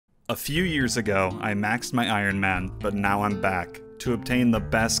A few years ago, I maxed my Ironman, but now I'm back to obtain the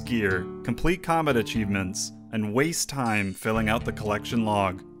best gear, complete combat achievements, and waste time filling out the collection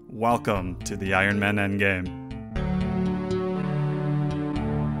log. Welcome to the Ironman Endgame.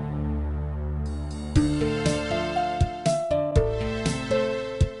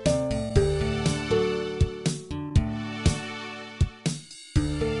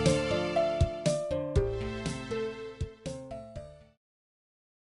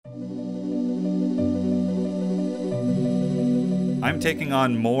 I'm taking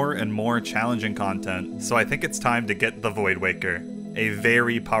on more and more challenging content, so I think it's time to get the Void Waker, a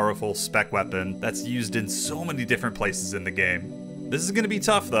very powerful spec weapon that's used in so many different places in the game. This is going to be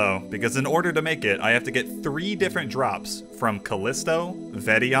tough though, because in order to make it, I have to get 3 different drops from Callisto,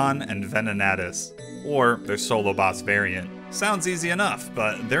 Vedion, and Venenatis, or their solo boss variant. Sounds easy enough,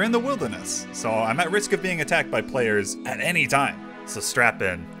 but they're in the wilderness, so I'm at risk of being attacked by players at any time. So strap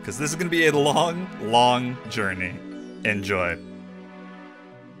in, because this is going to be a long, long journey. Enjoy.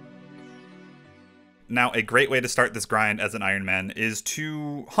 Now, a great way to start this grind as an Ironman is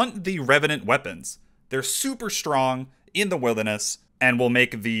to hunt the Revenant weapons. They're super strong in the wilderness and will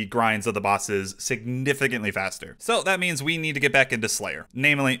make the grinds of the bosses significantly faster. So that means we need to get back into Slayer,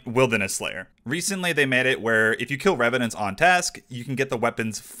 namely Wilderness Slayer. Recently, they made it where if you kill Revenants on task, you can get the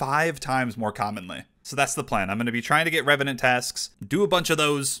weapons 5 times more commonly. So that's the plan. I'm going to be trying to get Revenant tasks, do a bunch of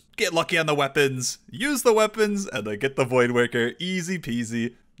those, get lucky on the weapons, use the weapons, and then get the Void Waker. Easy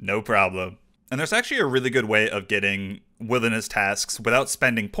peasy, no problem. And there's actually a really good way of getting wilderness tasks without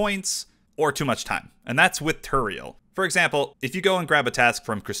spending points or too much time, and that's with Turiel. For example, if you go and grab a task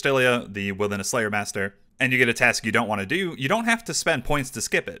from Cristelia, the Wilderness Slayer Master, and you get a task you don't want to do, you don't have to spend points to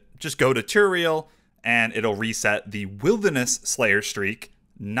skip it. Just go to Turiel, and it'll reset the Wilderness Slayer streak,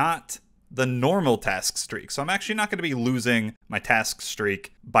 not the normal task streak. So I'm actually not going to be losing my task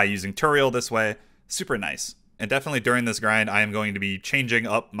streak by using Turiel this way. Super nice. And definitely during this grind, I am going to be changing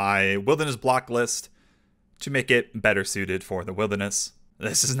up my wilderness block list to make it better suited for the wilderness.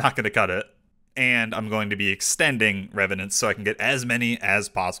 This is not going to cut it. And I'm going to be extending Revenants so I can get as many as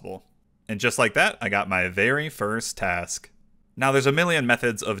possible. And just like that, I got my very first task. Now, there's a million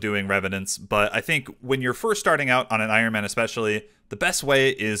methods of doing Revenants, but I think when you're first starting out on an Ironman especially, the best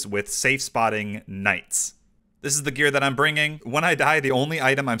way is with safe spotting Knights. This is the gear that I'm bringing. When I die, the only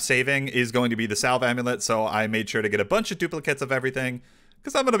item I'm saving is going to be the Salve Amulet, so I made sure to get a bunch of duplicates of everything,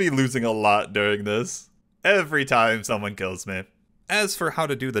 because I'm going to be losing a lot during this. Every time someone kills me. As for how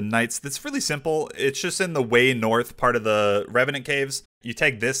to do the Knights, it's really simple. It's just in the way north part of the Revenant Caves. You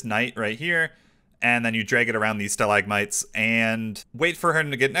take this Knight right here, and then you drag it around these stalagmites and wait for him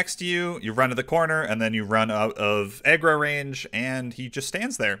to get next to you. You run to the corner and then you run out of aggro range and he just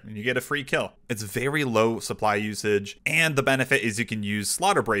stands there and you get a free kill. It's very low supply usage, and the benefit is you can use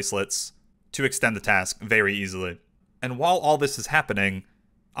slaughter bracelets to extend the task very easily. And while all this is happening,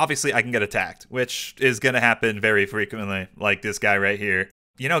 obviously I can get attacked, which is going to happen very frequently, like this guy right here.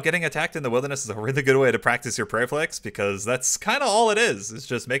 You know, getting attacked in the wilderness is a really good way to practice your prayer flicks, because that's kind of all it is. It's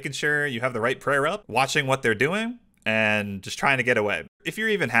just making sure you have the right prayer up, watching what they're doing, and just trying to get away. If you're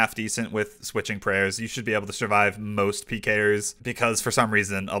even half decent with switching prayers, you should be able to survive most PKers, because for some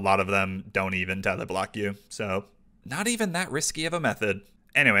reason, a lot of them don't even tether block you. So, not even that risky of a method.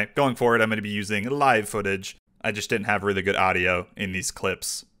 Anyway, going forward, I'm going to be using live footage. I just didn't have really good audio in these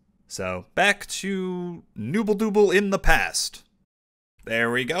clips. So, back to Nooble Dooble in the past.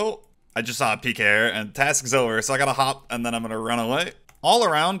 There we go. I just saw a PKer and task's over, so I gotta hop and then I'm gonna run away. All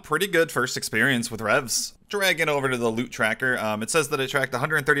around, pretty good first experience with revs. Dragging over to the loot tracker. It says that it tracked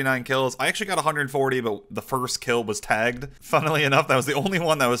 139 kills. I actually got 140, but the first kill was tagged. Funnily enough, that was the only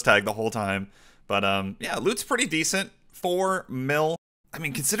one that was tagged the whole time. But yeah, loot's pretty decent. 4 mil. I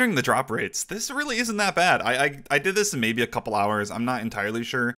mean, considering the drop rates, this really isn't that bad. I did this in maybe a couple hours. I'm not entirely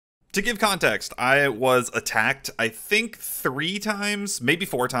sure. To give context, I was attacked, I think 3 times, maybe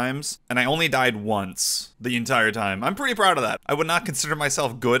 4 times, and I only died once the entire time. I'm pretty proud of that. I would not consider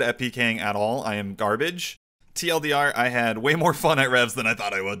myself good at PKing at all. I am garbage. TLDR, I had way more fun at revs than I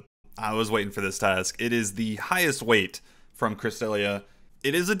thought I would. I was waiting for this task. It is the highest weight from Cristelia.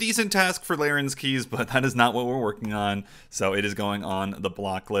 It is a decent task for Laren's keys, but that is not what we're working on, so it is going on the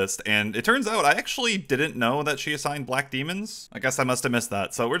block list. And it turns out I actually didn't know that she assigned black demons. I guess I must have missed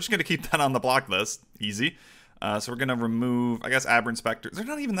that, so we're just going to keep that on the block list. Easy. So we're going to remove, I guess, Aberrant Specters. They're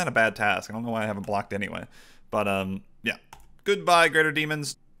not even that a bad task. I don't know why I haven't blocked anyway. But, yeah. Goodbye, Greater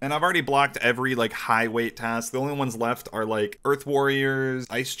Demons. And I've already blocked every, like, high weight task. The only ones left are, like, Earth Warriors,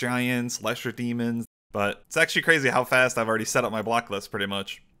 Ice Giants, Lesser Demons. But it's actually crazy how fast I've already set up my block list, pretty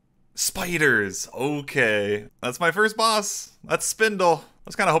much. Spiders. Okay. That's my first boss. That's Spindle. I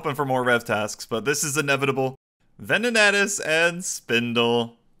was kind of hoping for more rev tasks, but this is inevitable. Venenatus and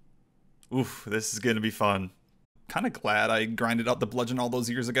Spindle. Oof, this is going to be fun. Kind of glad I grinded out the bludgeon all those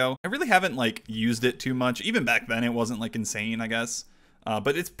years ago. I really haven't like used it too much. Even back then it wasn't like insane, I guess.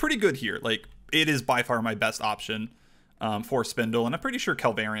 But it's pretty good here. Like it is by far my best option for Spindle, and I'm pretty sure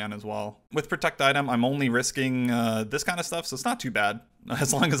Calvarion as well. With Protect Item, I'm only risking this kind of stuff, so it's not too bad.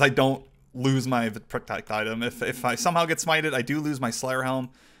 As long as I don't lose my Protect Item. If I somehow get smited, I do lose my Slayer Helm,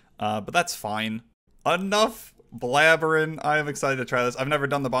 but that's fine. Enough blabbering. I am excited to try this. I've never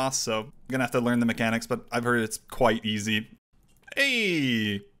done the boss, so I'm gonna have to learn the mechanics, but I've heard it's quite easy.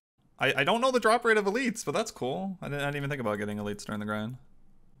 Hey! I don't know the drop rate of elites, but that's cool. I didn't even think about getting elites during the grind.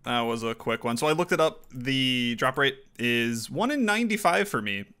 That was a quick one. So I looked it up. The drop rate is 1 in 95 for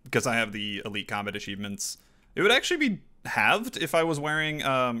me because I have the elite combat achievements. It would actually be halved if I was wearing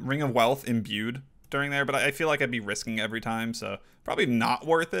Ring of Wealth imbued during there, but I feel like I'd be risking every time, so probably not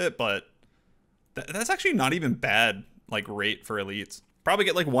worth it, but that's actually not even bad, like, rate for elites. Probably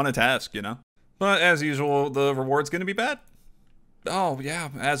get, like, 1 a task, you know? But, as usual, the reward's gonna be bad. Oh, yeah,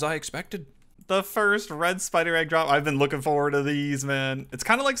 as I expected. The first red spider egg drop. I've been looking forward to these, man. It's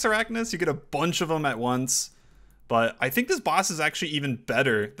kind of like Sarachnis. You get a bunch of them at once. But I think this boss is actually even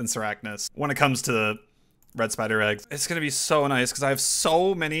better than Sarachnis when it comes to red spider eggs. It's going to be so nice because I have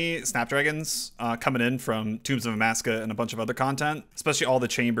so many Snapdragons coming in from Tombs of Amaska and a bunch of other content, especially all the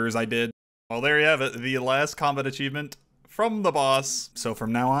chambers I did. Well, there you have it, the last combat achievement from the boss. So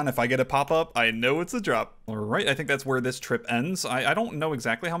from now on, if I get a pop-up, I know it's a drop. All right, I think that's where this trip ends. I don't know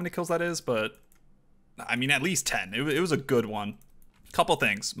exactly how many kills that is, but I mean, at least 10. It was a good one. Couple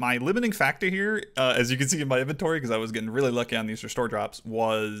things. My limiting factor here, as you can see in my inventory, because I was getting really lucky on these restore drops,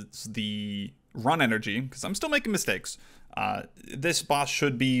 was the run energy, because I'm still making mistakes. This boss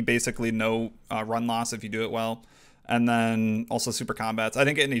should be basically no run loss if you do it well. And then also super combats. I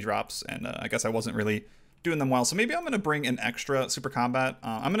didn't get any drops, and I guess I wasn't really doing them well. So maybe I'm going to bring an extra super combat.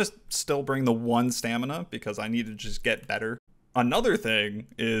 I'm going to still bring the 1 stamina because I need to just get better. Another thing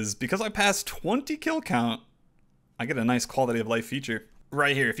is because I passed 20 kill count, I get a nice quality of life feature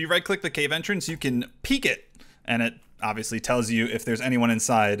right here. If you right click the cave entrance, you can peek it, and it obviously tells you if there's anyone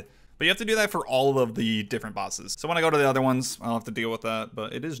inside. But you have to do that for all of the different bosses. So when I go to the other ones, I'll have to deal with that.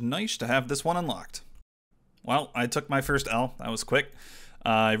 But it is nice to have this one unlocked. Well, I took my first L. That was quick.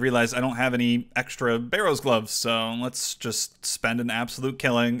 I realized I don't have any extra Barrows gloves, so let's just spend an absolute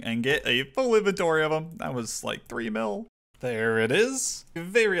killing and get a full inventory of them. That was like 3 mil. There it is.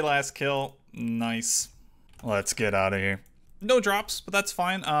 Very last kill. Nice. Let's get out of here. No drops, but that's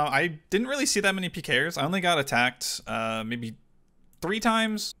fine. I didn't really see that many PKers. I only got attacked maybe 3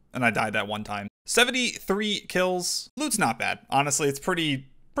 times, and I died that 1 time. 73 kills. Loot's not bad. Honestly, it's pretty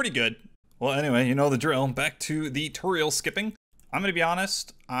good. Well, anyway, you know the drill. Back to the tutorial skipping. I'm gonna be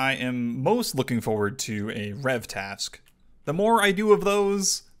honest, I am most looking forward to a rev task. The more I do of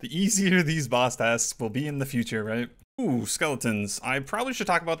those, the easier these boss tasks will be in the future, right? Ooh, skeletons. I probably should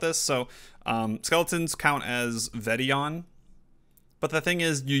talk about this. So, skeletons count as Vedion, but the thing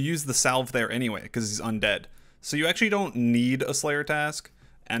is, you use the salve there anyway, because he's undead. So you actually don't need a Slayer task,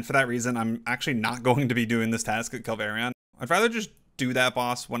 and for that reason, I'm actually not going to be doing this task at Calvarion. I'd rather just do that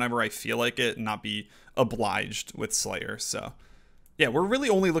boss whenever I feel like it and not be obliged with Slayer, so yeah, we're really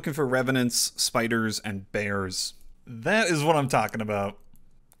only looking for revenants, spiders, and bears. That is what I'm talking about.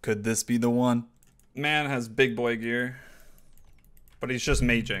 Could this be the one? Man has big boy gear, but he's just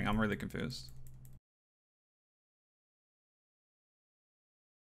maging. I'm really confused.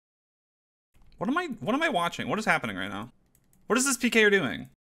 What am I watching? What is happening right now? What is this PKer doing?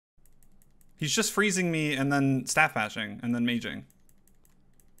 He's just freezing me and then staff bashing and then maging.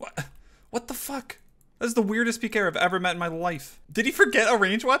 What the fuck? That's the weirdest PKer I've ever met in my life. Did he forget a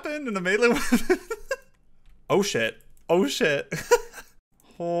ranged weapon and a melee weapon? Oh shit. Oh shit.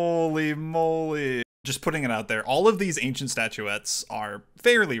 Holy moly. Just putting it out there. All of these ancient statuettes are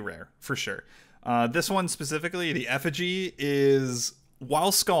fairly rare, for sure. This one specifically, the effigy, is,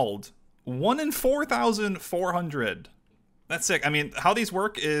 while skulled, 1 in 4,400. That's sick. I mean, how these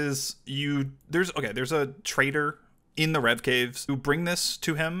work is there's a trader in the Rev Caves who bring this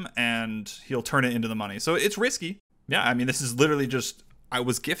to him and he'll turn it into the money. So it's risky. Yeah, I mean, this is literally just, I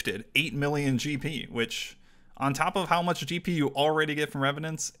was gifted 8 million GP, which on top of how much GP you already get from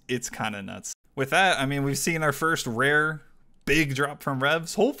Revenants, it's kind of nuts. With that, I mean, we've seen our first rare big drop from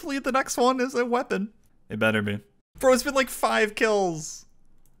Revs. Hopefully the next one is a weapon. It better be. Bro, it's been like 5 kills.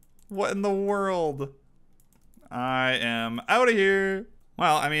 What in the world? I am out of here.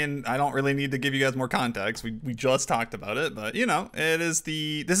 Well, I mean, I don't really need to give you guys more context. We just talked about it, but you know, this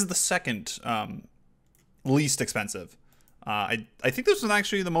is the second least expensive. I think this was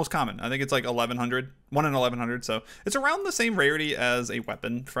actually the most common. I think it's like 1100, 1 in 1100. So it's around the same rarity as a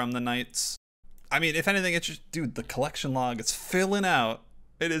weapon from the Knights. I mean, if anything, it's just, dude, the collection log, it's filling out.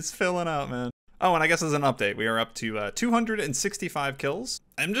 It is filling out, man. Oh, and I guess as an update, we are up to 265 kills.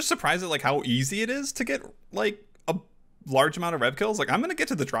 I'm just surprised at like how easy it is to get like a large amount of rev kills. Like I'm gonna get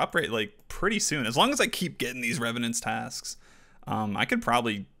to the drop rate like pretty soon. As long as I keep getting these Revenant's tasks, I could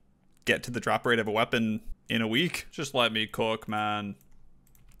probably get to the drop rate of a weapon in a week. Just let me cook, man.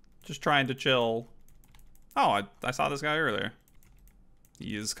 Just trying to chill. Oh, I saw this guy earlier.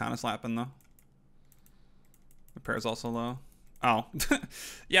 He is kind of slapping though. Repair's also low. Oh,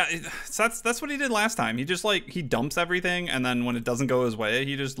 yeah, so that's what he did last time. He just like, he dumps everything, and then when it doesn't go his way,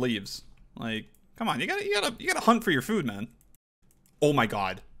 he just leaves. Like, come on, you gotta hunt for your food, man. Oh my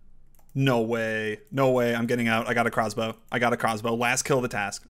god. No way. No way, I'm getting out. I got a crossbow. Last kill of the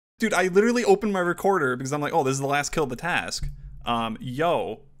task. Dude, I literally opened my recorder because I'm like, oh, this is the last kill of the task.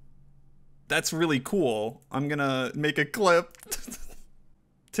 Yo, that's really cool. I'm gonna make a clip.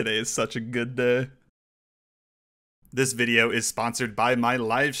 Today is such a good day. This video is sponsored by my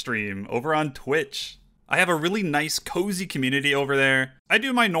live stream over on Twitch. I have a really nice, cozy community over there. I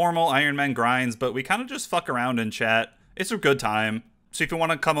do my normal Ironman grinds, but we kind of just fuck around and chat. It's a good time. So if you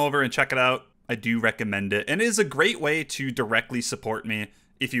want to come over and check it out, I do recommend it. And it is a great way to directly support me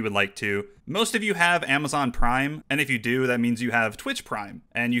if you would like to. Most of you have Amazon Prime, and if you do, that means you have Twitch Prime,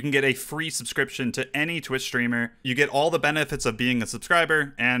 and you can get a free subscription to any Twitch streamer. You get all the benefits of being a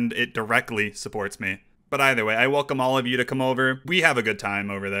subscriber, and it directly supports me. But either way, I welcome all of you to come over. We have a good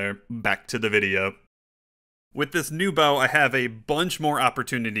time over there. Back to the video. With this new bow, I have a bunch more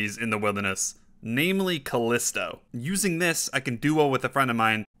opportunities in the wilderness, namely Callisto. Using this, I can duo with a friend of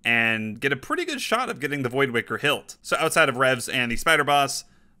mine and get a pretty good shot of getting the Voidwaker hilt. So outside of Revs and the Spider Boss,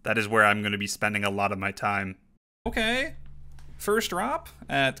 that is where I'm going to be spending a lot of my time. Okay, first drop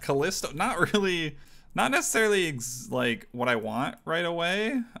at Callisto. Not necessarily like what I want right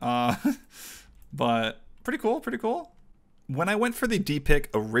away. But pretty cool, pretty cool. When I went for the D pick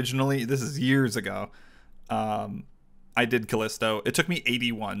originally, this is years ago, I did Callisto. It took me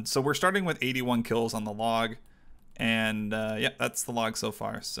 81. So we're starting with 81 kills on the log. And yeah, that's the log so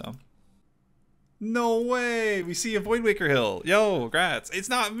far, so. No way, we see a Voidwaker hill. Yo, congrats. It's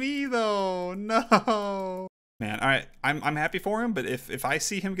not me though, no. Man, all right, I'm happy for him, but if I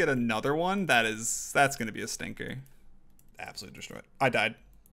see him get another one, that's gonna be a stinker. Absolutely destroyed. I died.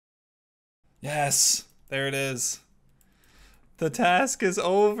 Yes, there it is. The task is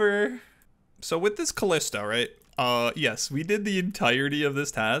over. So with this Callisto, right? Yes, we did the entirety of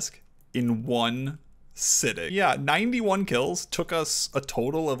this task in one sitting. Yeah, 91 kills took us a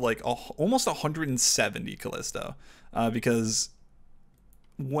total of like almost 170 Callisto. Because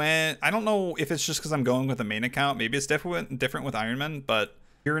when, I don't know if it's just because I'm going with a main account, maybe it's different with Ironman, but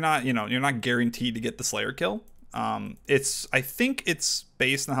you're not guaranteed to get the Slayer kill. I think it's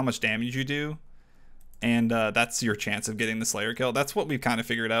based on how much damage you do, and that's your chance of getting the Slayer kill. That's what we've kind of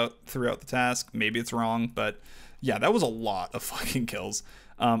figured out throughout the task. Maybe it's wrong, but yeah, that was a lot of fucking kills.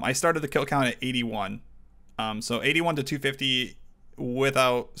 I started the kill count at 81. So 81 to 250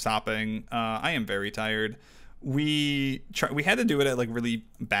 without stopping. I am very tired. We had to do it at like really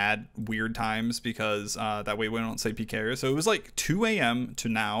bad, weird times because that way we don't say PK. So it was like 2 a.m. to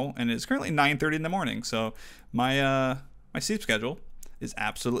now, and it's currently 9:30 in the morning. So my sleep schedule is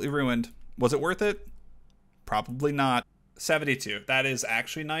absolutely ruined. Was it worth it? Probably not. 72. That is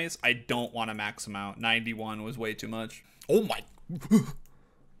actually nice. I don't want to max them out. 91 was way too much. Oh my.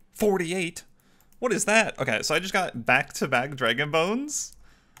 48. What is that? Okay, so I just got back-to-back Dragon Bones.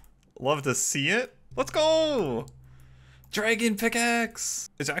 Love to see it. Let's go! Dragon Pickaxe!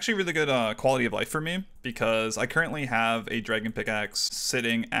 It's actually really good quality of life for me because I currently have a Dragon Pickaxe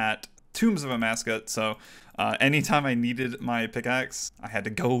sitting at Tombs of a Mascot, so anytime I needed my pickaxe, I had to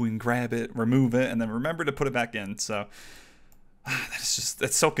go and grab it, remove it, and then remember to put it back in, so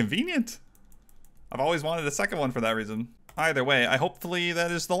that's so convenient. I've always wanted a second one for that reason. Either way, hopefully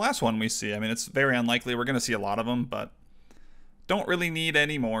that is the last one we see. I mean, it's very unlikely we're going to see a lot of them, but don't really need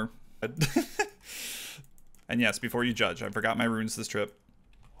any more. And yes, before you judge, I forgot my runes this trip.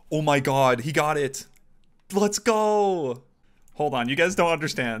 Oh my god, he got it. Let's go. Hold on, you guys don't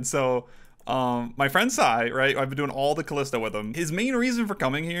understand. So, my friend Sai, right? I've been doing all the Callisto with him. His main reason for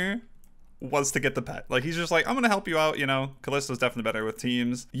coming here was to get the pet. Like, he's just like, I'm going to help you out, you know. Callisto's definitely better with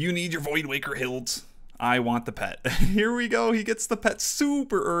teams. You need your Voidwaker hilt. I want the pet. Here we go. He gets the pet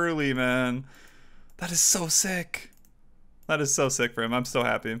super early, man. That is so sick. That is so sick for him. I'm so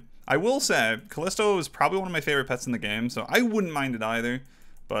happy. I will say, Callisto is probably one of my favorite pets in the game, so I wouldn't mind it either.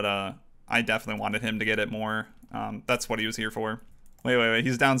 But I definitely wanted him to get it more. That's what he was here for. Wait.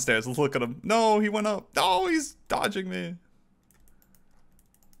 He's downstairs. Let's look at him. No, he went up. No, he's dodging me.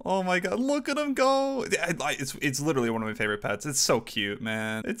 Oh my god, look at him go. It's literally one of my favorite pets. It's so cute,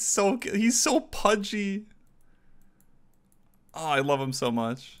 man. It's so cute. He's so pudgy. Oh, I love him so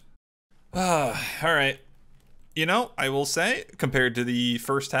much. All right. You know, I will say, compared to the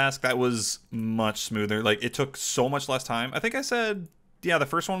first task, that was much smoother. Like, it took so much less time. I think I said, yeah, the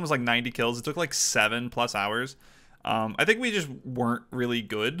first one was like 90 kills. It took like 7+ hours. I think we just weren't really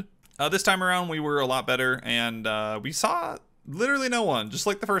good. This time around, we were a lot better, and we saw literally no one, just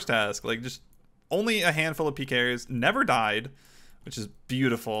like the first task. Like, just only a handful of PKers, never died, which is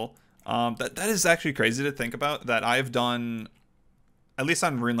beautiful. That is actually crazy to think about, that I've done, at least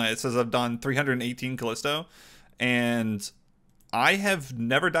on RuneLite, it says I've done 318 Callisto, and I have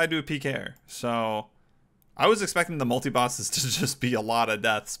never died to a PKer. So I was expecting the multi-bosses to just be a lot of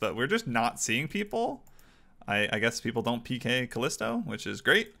deaths, but we're just not seeing people. I guess people don't PK Callisto, which is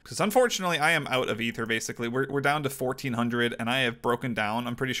great, because unfortunately I am out of ether. Basically we're down to 1400, and I have broken down,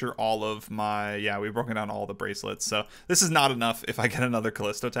 I'm pretty sure, all of my, yeah, we've broken down all the bracelets. So this is not enough if I get another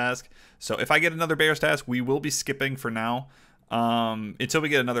Callisto task. So if I get another Bears task, we will be skipping for now until we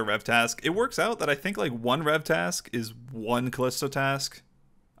get another rev task. It works out that I think like one rev task is one Callisto task.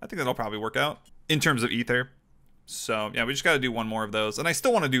 I think that'll probably work out in terms of ether. So yeah, we just got to do one more of those, and I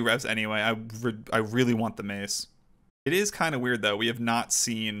still want to do revs anyway. I really want the mace. It is kind of weird though. We have not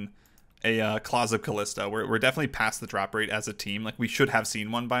seen a Claws of Callisto. We're definitely past the drop rate as a team. Like, we should have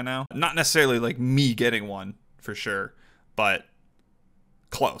seen one by now. Not necessarily like me getting one for sure, but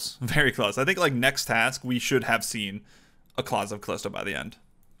close, very close. I think like next task we should have seen a Claws of Callisto by the end.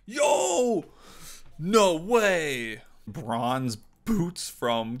 Yo, no way! Bronze boots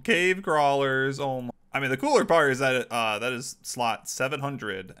from cave crawlers. Oh my. I mean, the cooler part is that that is slot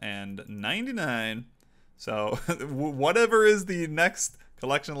 799. So whatever is the next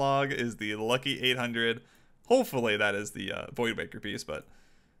collection log is the lucky 800. Hopefully that is the Voidwaker piece, but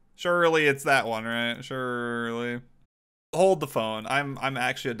surely it's that one, right? Surely. Hold the phone. I'm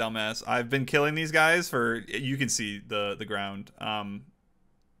actually a dumbass. I've been killing these guys for, you can see the ground, an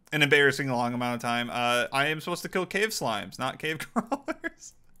embarrassing long amount of time. I am supposed to kill cave slimes, not cave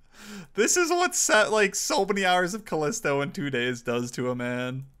crawlers. This is what set like so many hours of Callisto in 2 days does to a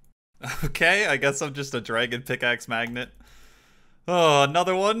man. Okay, I guess I'm just a dragon pickaxe magnet. Oh,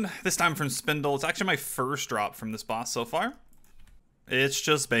 another one. This time from Spindle. It's actually my first drop from this boss so far. It's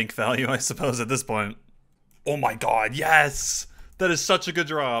just bank value, I suppose, at this point. Oh my god, yes! That is such a good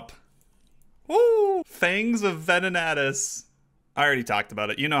drop. Woo! Fangs of Venenatus. I already talked about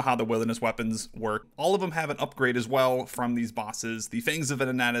it. You know how the wilderness weapons work. All of them have an upgrade as well from these bosses. The Fangs of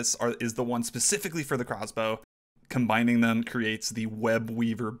Venenatus is the one specifically for the crossbow. Combining them creates the Web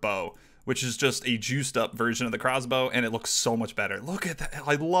Weaver bow, which is just a juiced up version of the crossbow, and it looks so much better. Look at that.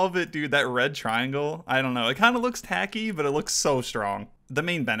 I love it, dude. That red triangle. I don't know. It kind of looks tacky, but it looks so strong. The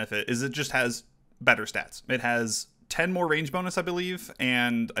main benefit is it just has better stats. It has 10 more range bonus, I believe,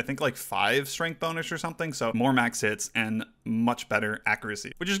 and I think like 5 strength bonus or something, so more max hits and much better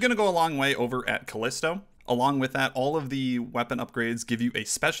accuracy, which is going to go a long way over at Callisto. Along with that, all of the weapon upgrades give you a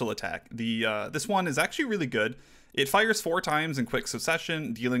special attack. This one is actually really good. It fires 4 times in quick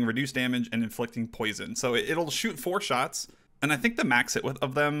succession, dealing reduced damage and inflicting poison. So it'll shoot 4 shots, and I think the max hit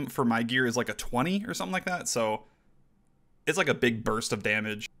of them for my gear is like a 20 or something like that, so it's like a big burst of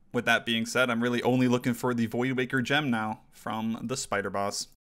damage. With that being said, I'm really only looking for the Voidwaker gem now from the spider boss.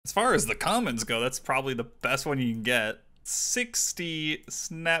 As far as the commons go, that's probably the best one you can get. 60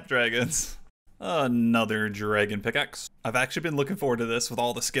 snapdragons. Another dragon pickaxe. I've actually been looking forward to this with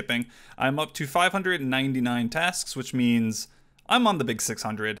all the skipping. I'm up to 599 tasks, which means I'm on the big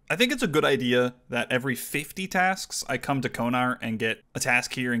 600. I think it's a good idea that every 50 tasks I come to Konar and get a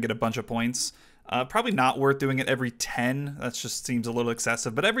task here and get a bunch of points. Probably not worth doing it every 10. That just seems a little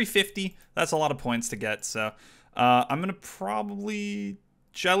excessive. But every 50, that's a lot of points to get. So I'm going to probably...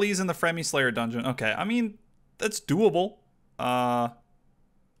 Jellies in the Fremi Slayer dungeon. Okay, I mean, that's doable.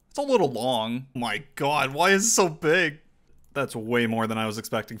 It's a little long. Oh my god, why is it so big? That's way more than I was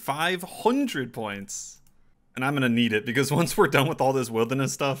expecting. 500 points. And I'm going to need it, because once we're done with all this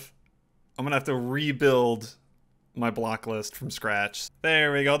wilderness stuff, I'm going to have to rebuild my block list from scratch.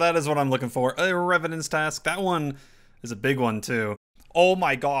 There we go. That is what I'm looking for. A Revenant's task. That one is a big one too. Oh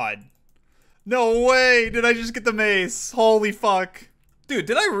my god. No way. Did I just get the mace? Holy fuck. Dude,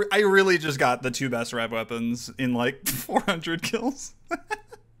 did I really just got the 2 best rev weapons in like 400 kills?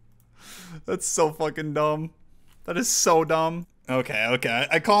 That's so fucking dumb. That is so dumb. Okay, okay.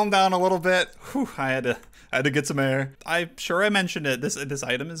 I calmed down a little bit. Whew, I had to get some air. I'm sure I mentioned it. This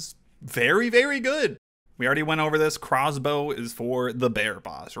item is very, very good. We already went over this. Crossbow is for the bear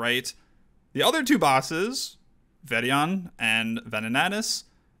boss, right? The other two bosses, Vedion and Venenatus,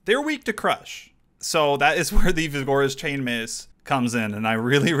 they're weak to crush. So that is where the Vigora's Chain Mace comes in, and I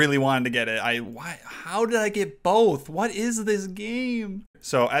really, really wanted to get it. How did I get both? What is this game?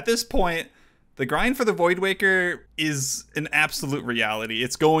 So at this point, the grind for the Void Waker is an absolute reality.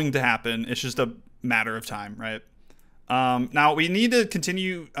 It's going to happen. It's just a matter of time, right? Now, we need to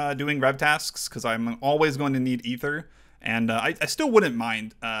continue doing rev tasks because I'm always going to need Ether. And I still wouldn't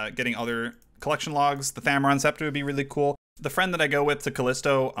mind getting other collection logs. The Thamron Scepter would be really cool. The friend that I go with to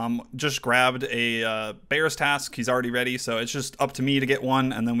Callisto just grabbed a Bear's task. He's already ready, so it's just up to me to get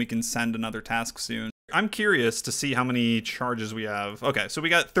one, and then we can send another task soon. I'm curious to see how many charges we have. Okay, so we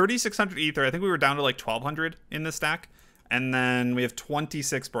got 3,600 Ether. I think we were down to like 1,200 in this stack. And then we have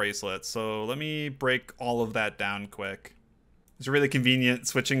 26 bracelets. So let me break all of that down quick. It's really convenient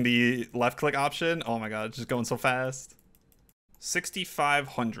switching the left click option. Oh my god, it's just going so fast.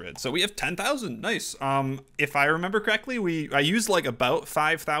 6,500. So we have 10,000. Nice. If I remember correctly, I used like about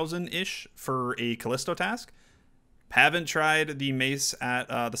 5,000-ish for a Callisto task. Haven't tried the mace at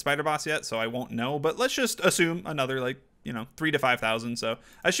the spider boss yet, so I won't know. But let's just assume another, like, you know, 3,000 to 5,000. So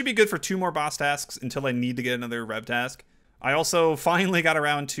I should be good for 2 more boss tasks until I need to get another rev task. I also finally got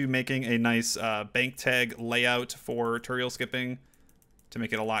around to making a nice bank tag layout for tutorial skipping to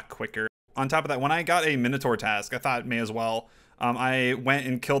make it a lot quicker. On top of that, when I got a Minotaur task, I thought may as well. I went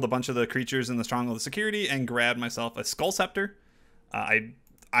and killed a bunch of the creatures in the Stronghold of Security and grabbed myself a Skull Scepter.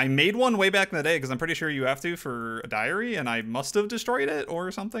 I made one way back in the day because I'm pretty sure you have to for a diary, and I must have destroyed it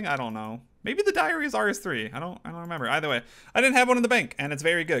or something. I don't know. Maybe the diary is RS3. I don't remember. Either way, I didn't have one in the bank, and it's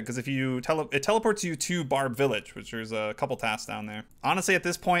very good because if you it teleports you to Barb Village, which there's a couple tasks down there. Honestly, at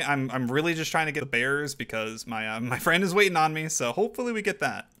this point, I'm really just trying to get the bears because my friend is waiting on me. So hopefully we get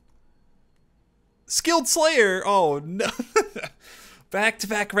that. Skilled Slayer. Oh no.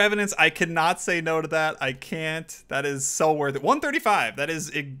 Back-to-back Revenants. I cannot say no to that. I can't. That is so worth it. 135. That is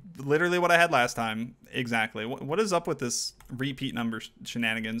literally what I had last time. Exactly. What is up with this repeat number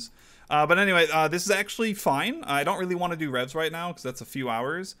shenanigans? But anyway, this is actually fine. I don't really want to do revs right now because that's a few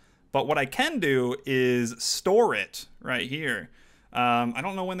hours. But what I can do is store it right here. I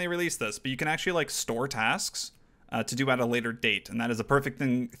don't know when they release this, but you can actually like store tasks to do at a later date. And that is a perfect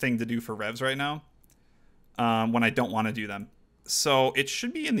thing to do for revs right now when I don't want to do them. So it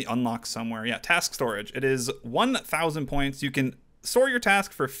should be in the unlock somewhere. Yeah, task storage. It is 1,000 points. You can store your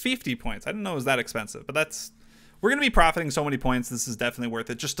task for 50 points. I didn't know it was that expensive, but we're going to be profiting so many points. This is definitely worth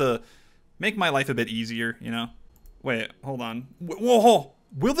it just to make my life a bit easier, you know? Wait, hold on. Whoa,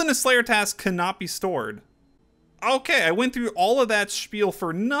 Wilderness Slayer task cannot be stored. Okay, I went through all of that spiel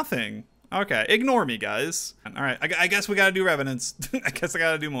for nothing. Okay, ignore me, guys. All right, I guess we got to do Revenants. I guess I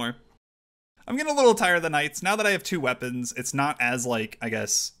got to do more. I'm getting a little tired of the Knights. Now that I have 2 weapons, it's not as, like, I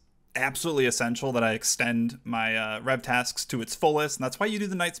guess, absolutely essential that I extend my rev tasks to its fullest. And that's why you do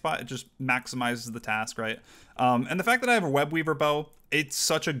the Knight spot. It just maximizes the task, right? And the fact that I have a Web Weaver bow, it's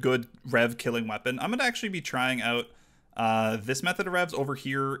such a good rev killing weapon. I'm going to actually be trying out this method of revs over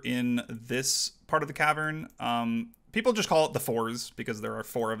here in this part of the cavern. People just call it the 4s because there are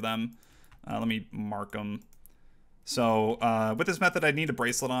 4 of them. Let me mark them. So with this method, I need a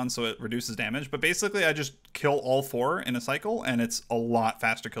bracelet on so it reduces damage. But basically, I just kill all 4 in a cycle, and it's a lot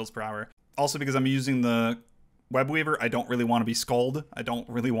faster kills per hour. Also, because I'm using the Web Weaver, I don't really want to be skulled. I don't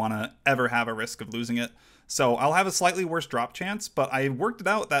really want to ever have a risk of losing it. So I'll have a slightly worse drop chance, but I worked it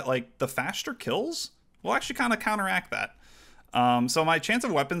out that like the faster kills will actually kind of counteract that. So my chance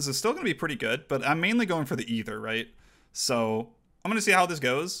of weapons is still going to be pretty good, but I'm mainly going for the ether, right? So I'm going to see how this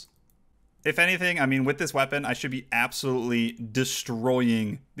goes. If anything, I mean, with this weapon, I should be absolutely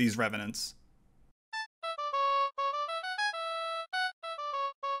destroying these Revenants.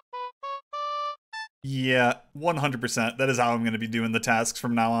 Yeah, 100%. That is how I'm going to be doing the tasks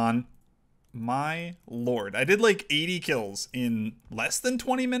from now on. My lord. I did like 80 kills in less than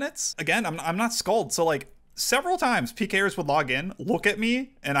 20 minutes. Again, I'm not skulled, so like several times PKers would log in, look at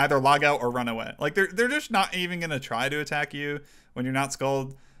me, and either log out or run away. Like they're just not even going to try to attack you when you're not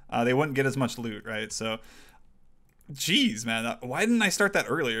skulled. They wouldn't get as much loot, right? So, geez, man, why didn't I start that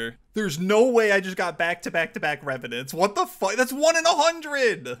earlier? There's no way I just got back-to-back-to-back Revenants. What the fuck? That's 1 in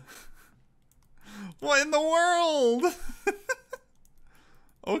 100! What in the world?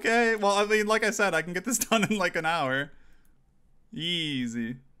 Okay, well, I mean, like I said, I can get this done in like an hour.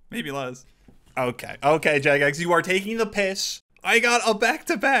 Easy. Maybe less. Okay, Jagex, you are taking the piss. I got a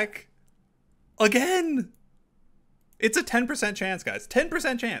back-to-back. Again! It's a 10% chance, guys.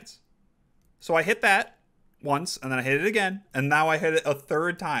 10% chance. So I hit that once, and then I hit it again, and now I hit it a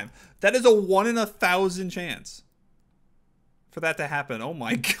third time. That is a 1 in 1,000 chance for that to happen. Oh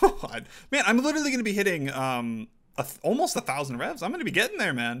my god. Man, I'm literally going to be hitting almost 1,000 revs. I'm going to be getting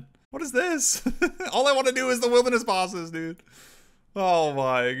there, man. What is this? All I want to do is the wilderness bosses, dude. Oh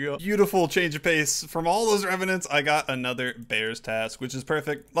my god. Beautiful change of pace. From all those revenants, I got another bears task, which is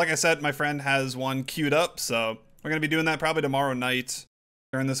perfect. Like I said, my friend has one queued up, so we're going to be doing that probably tomorrow night.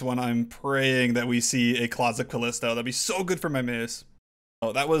 During this one, I'm praying that we see a Closet Callisto. That'd be so good for my mace.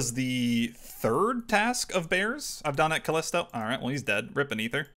 Oh, that was the third task of bears I've done at Callisto. All right, well, he's dead. Rip an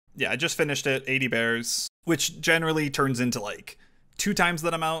ether. Yeah, I just finished it. 80 bears, which generally turns into like 2 times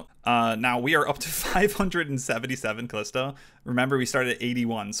that amount. Now we are up to 577 Callisto. Remember, we started at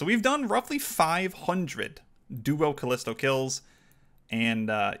 81. So we've done roughly 500 duo Callisto kills. And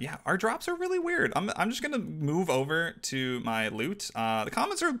yeah, our drops are really weird. I'm just gonna move over to my loot. The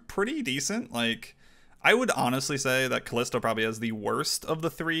comments are pretty decent. Like, I would honestly say that Callisto probably has the worst of the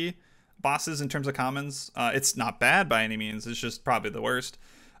 3 bosses in terms of commons. It's not bad by any means. It's just probably the worst.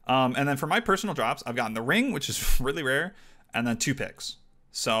 And then for my personal drops, I've gotten the ring, which is really rare, and then 2 picks.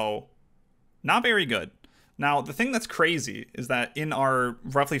 So not very good. Now, the thing that's crazy is that in our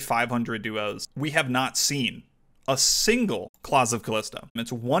roughly 500 duos, we have not seen a single Claws of Callisto.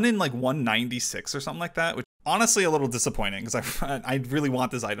 It's 1 in like 196 or something like that, which honestly a little disappointing because I really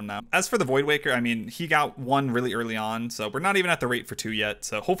want this item now. As for the Void Waker, I mean, he got 1 really early on, so we're not even at the rate for 2 yet.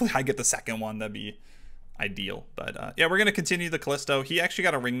 So hopefully I get the second one. That'd be ideal. But yeah, we're going to continue the Callisto. He actually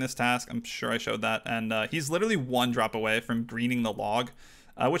got a ring this task. I'm sure I showed that. And he's literally 1 drop away from greening the log,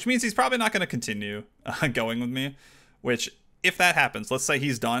 which means he's probably not going to continue going with me, which if that happens, let's say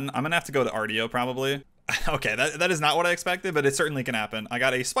he's done, I'm going to have to go to RDO probably. Okay, that is not what I expected, but it certainly can happen. I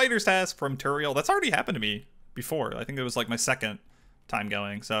got a spider's task from Turiel. That's already happened to me before. I think it was like my second time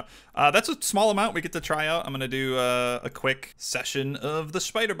going. So that's a small amount we get to try out. I'm going to do a quick session of the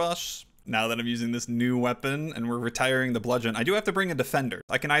spider boss. Now that I'm using this new weapon and we're retiring the bludgeon, I do have to bring a defender.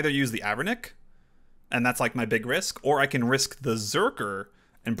 I can either use the Avernic, and that's like my big risk, or I can risk the Zerker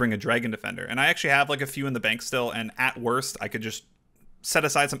and bring a dragon defender. And I actually have like a few in the bank still, and at worst, I could just set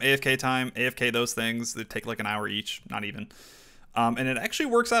aside some AFK time, AFK those things that take like an hour each, not even. And it actually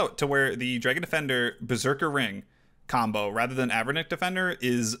works out to where the Dragon Defender Berserker Ring combo, rather than Avernic Defender,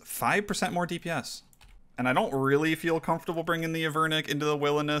 is 5% more DPS. And I don't really feel comfortable bringing the Avernic into the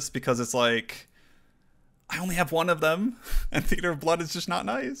Wilderness because it's like, I only have 1 of them, and Theater of Blood is just not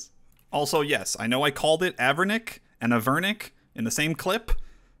nice. Also, yes, I know I called it Avernic and Avernic in the same clip.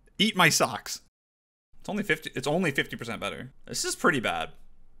 Eat my socks. It's only 50% better. This is pretty bad.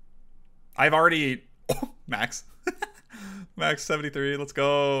 I've already max. Max 73. Let's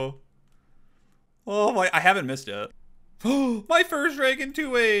go. Oh my, I haven't missed yet. My first Dragon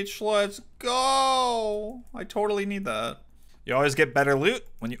 2H. Let's go. I totally need that. You always get better loot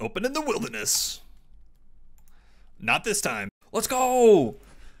when you open in the Wilderness. Not this time. Let's go.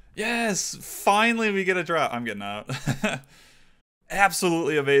 Yes, finally we get a drop. I'm getting out.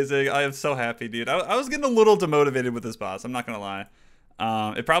 Absolutely amazing. I am so happy, dude. I was getting a little demotivated with this boss. I'm not gonna lie.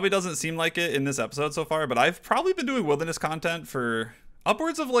 It probably doesn't seem like it in this episode so far, but I've probably been doing Wilderness content for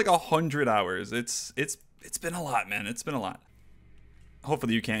upwards of like 100 hours. It's been a lot, man. It's been a lot.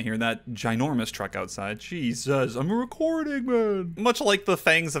 Hopefully you can't hear that ginormous truck outside. Jesus, I'm recording, man. Much like the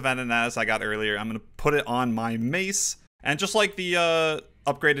Fangs of Ananas I got earlier, I'm gonna put it on my mace, and just like the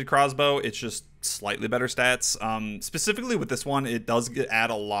upgraded crossbow, it's just slightly better stats. Specifically with this one, it does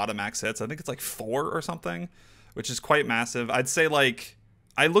add a lot of max hits. I think it's like 4 or something, which is quite massive. I'd say, like,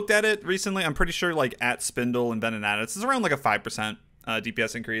 I looked at it recently. I'm pretty sure like at Spindle and Venenatis, it's around like a 5%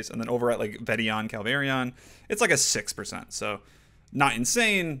 DPS increase, and then over at like Vedion, Calvarion, it's like a 6%. So not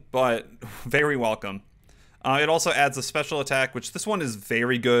insane, but very welcome. It also adds a special attack, which this one is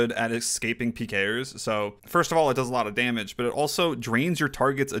very good at escaping PKers. So first of all, it does a lot of damage, but it also drains your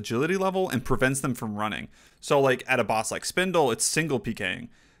target's agility level and prevents them from running. So like at a boss like Spindle, it's single PKing.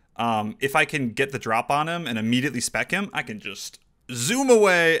 If I can get the drop on him and immediately spec him, I can just zoom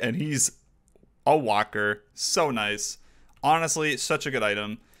away and he's a walker. So nice. Honestly, such a good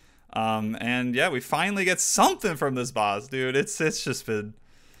item. And yeah, we finally get something from this boss, dude. It's just been...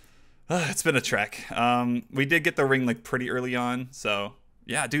 it's been a trek. We did get the ring like pretty early on, so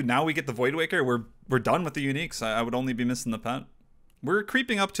yeah, dude. Now we get the Void Waker. We're done with the uniques. I would only be missing the pet. We're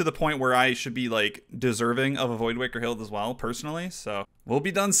creeping up to the point where I should be like deserving of a Void Waker hilt as well, personally. So we'll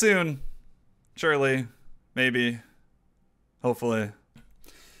be done soon, surely, maybe, hopefully.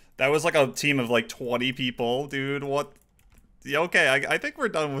 That was like a team of like 20 people, dude. What? Yeah, okay, I think we're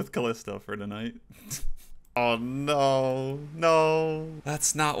done with Callisto for tonight. Oh, no. No.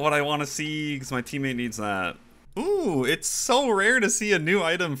 That's not what I want to see, because my teammate needs that. Ooh, it's so rare to see a new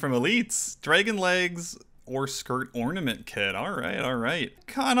item from Elites. Dragon legs or skirt ornament kit. All right, all right.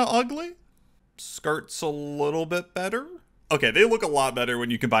 Kind of ugly. Skirt's a little bit better. Okay, they look a lot better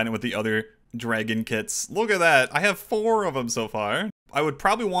when you combine it with the other dragon kits. Look at that. I have 4 of them so far. I would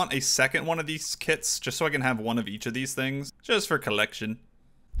probably want a second one of these kits just so I can have one of each of these things, just for collection.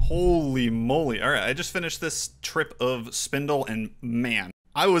 Holy moly. All right, I just finished this trip of Spindle, and man,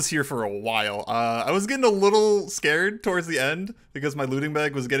 I was here for a while. I was getting a little scared towards the end because my looting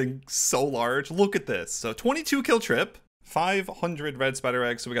bag was getting so large. Look at this. So 22 kill trip, 500 red spider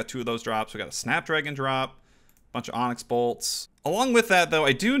eggs. So we got 2 of those drops. We got a snapdragon drop, bunch of onyx bolts. Along with that, though,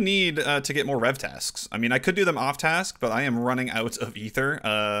 I do need to get more rev tasks. I mean, I could do them off task, but I am running out of ether.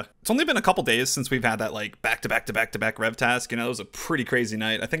 It's only been a couple days since we've had that like back-to-back rev task. You know, it was a pretty crazy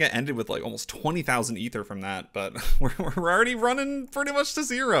night. I think I ended with like almost 20,000 ether from that, but we're already running pretty much to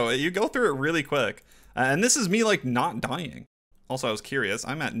 0. You go through it really quick. And this is me like not dying. Also, I was curious.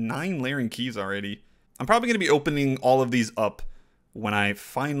 I'm at 9 layering keys already. I'm probably going to be opening all of these up when I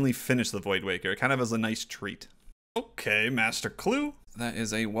finally finish the Void Waker, kind of as a nice treat. Okay, Master Clue. That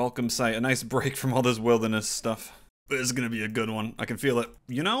is a welcome sight. A nice break from all this wilderness stuff. This is going to be a good one. I can feel it.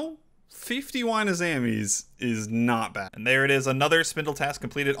 You know, 50 Winazamis is not bad. And there it is. Another spindle task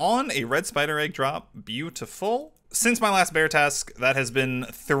completed on a red spider egg drop. Beautiful. Since my last bear task, that has been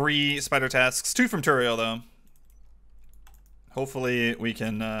 3 spider tasks. 2 from Turio, though. Hopefully, we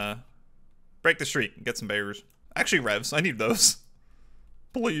can break the streak and get some bears. Actually, revs. I need those.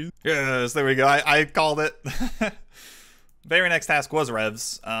 Please. Yes, there we go. I called it. Very next task was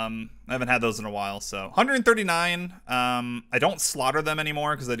revs. I haven't had those in a while, so 139. I don't slaughter them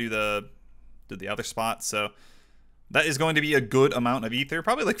anymore because I do the other spot, so that is going to be a good amount of ether,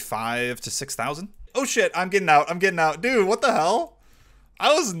 probably like 5,000 to 6,000. Oh shit! I'm getting out. I'm getting out, dude. What the hell?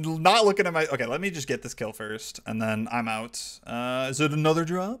 I was not looking at my. Okay, let me just get this kill first, and then I'm out. Is it another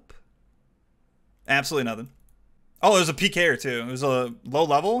drop? Absolutely nothing. Oh, there's a PKer too. It was a low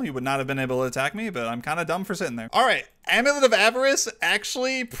level. He would not have been able to attack me, but I'm kind of dumb for sitting there. All right, Amulet of Avarice,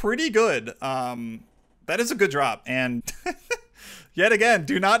 actually pretty good. That is a good drop, and yet again,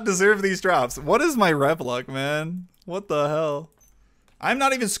 do not deserve these drops. What is my rev luck, man? What the hell? I'm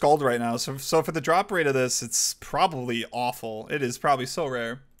not even Scald right now, so for the drop rate of this, it's probably awful. It is probably so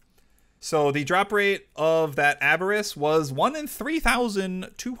rare. So the drop rate of that Avarice was 1 in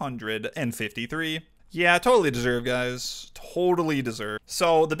 3,253. Yeah, totally deserved, guys. Totally deserved.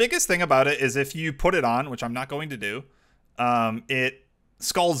 So the biggest thing about it is if you put it on, which I'm not going to do, it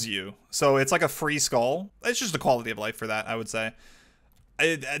skulls you. So it's like a free skull. It's just a quality of life for that, I would say.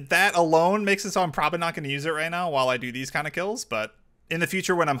 That alone makes it so I'm probably not going to use it right now while I do these kind of kills, but in the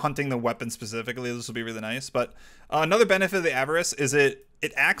future when I'm hunting the weapon specifically, this will be really nice. But another benefit of the Avarice is it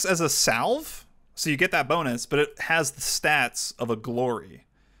acts as a salve, so you get that bonus, but it has the stats of a glory.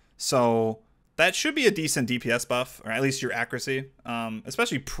 So that should be a decent DPS buff, or at least your accuracy,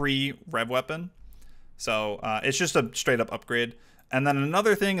 especially pre-rev weapon. So it's just a straight up upgrade. And then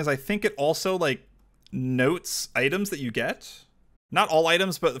another thing is I think it also like notes items that you get. Not all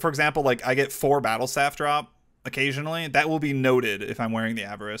items, but for example, like I get 4 battle staff drop occasionally. That will be noted if I'm wearing the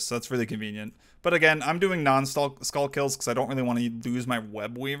Avarice, so that's really convenient. But again, I'm doing non-skull kills because I don't really want to lose my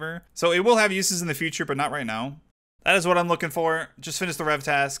web weaver. So it will have uses in the future, but not right now. That is what I'm looking for. Just finished the rev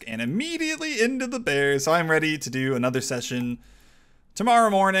task and immediately into the bears. So I'm ready to do another session tomorrow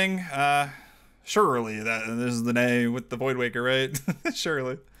morning. Surely this is the day with the Void Waker, right?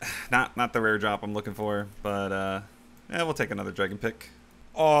 Surely. Not the rare drop I'm looking for, but yeah, we'll take another dragon pick.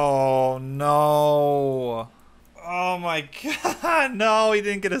 Oh no. Oh my god. No, he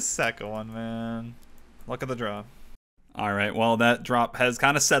didn't get a second one, man. Luck of the draw. All right, well, that drop has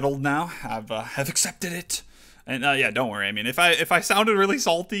kind of settled now. I've accepted it. And yeah, don't worry. I mean, if I sounded really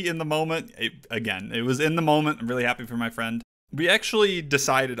salty in the moment, it was in the moment. I'm really happy for my friend. We actually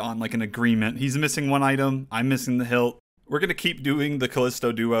decided on like an agreement. He's missing 1 item. I'm missing the hilt. We're going to keep doing the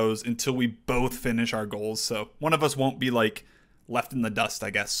Callisto duos until we both finish our goals. So one of us won't be like left in the dust,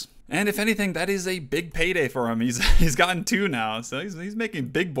 I guess. And if anything, that is a big payday for him. He's gotten 2 now. So he's making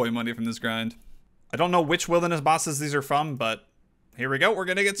big boy money from this grind. I don't know which wilderness bosses these are from, but here we go. We're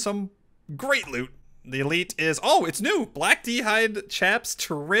going to get some great loot. The elite is, oh, it's new. Black D-hide chaps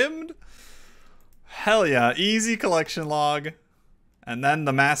trimmed. Hell yeah. Easy collection log. And then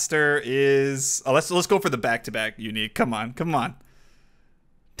the master is, oh, let's go for the back-to-back unique. Come on, come on.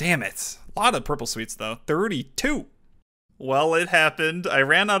 Damn it. A lot of purple sweets though. 32. Well, it happened. I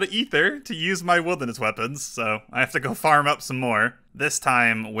ran out of ether to use my wilderness weapons, so I have to go farm up some more. This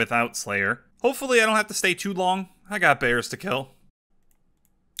time without Slayer. Hopefully I don't have to stay too long. I got bears to kill.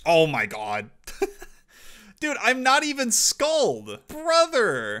 Oh my god. Dude, I'm not even skulled.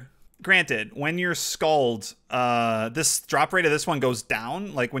 Brother. Granted, when you're skulled, this drop rate of this one goes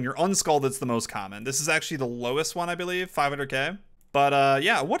down. Like, when you're unskulled, it's the most common. This is actually the lowest one, I believe, 500k. But,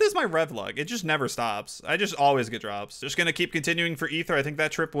 yeah, what is my rev log? It just never stops. I just always get drops. Just gonna keep continuing for ether. I think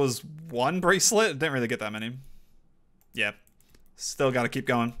that trip was 1 bracelet. Didn't really get that many. Yeah. Still gotta keep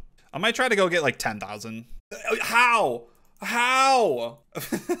going. I might try to go get, like, 10,000. How? How?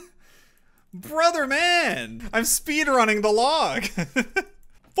 Brother, man. I'm speedrunning the log.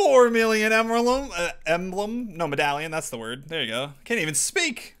 4 million emblem, no, medallion, that's the word. There you go. Can't even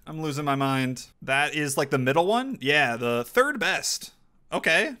speak. I'm losing my mind. That is like the middle one? Yeah, the third best.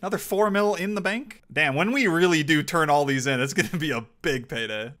 Okay, another 4 mil in the bank. Damn, when we really do turn all these in, it's gonna be a big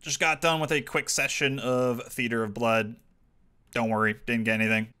payday. Just got done with a quick session of Theater of Blood. Don't worry, didn't get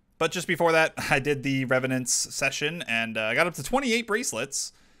anything. But just before that, I did the Revenants session, and I got up to 28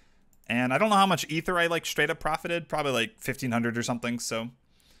 bracelets. And I don't know how much ether I like straight up profited, probably like 1,500 or something, so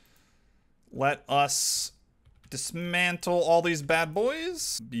let us dismantle all these bad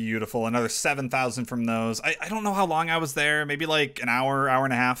boys. Beautiful, another 7,000 from those. I don't know how long I was there, maybe like an hour, hour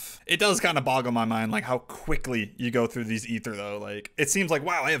and a half. It does kind of boggle my mind, like how quickly you go through these ether though. Like, it seems like,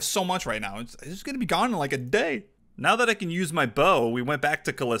 wow, I have so much right now. It's gonna be gone in like a day. Now that I can use my bow, we went back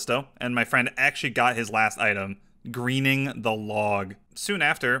to Callisto, and my friend actually got his last item, greening the log. Soon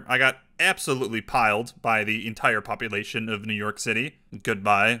after, I got absolutely piled by the entire population of New York City.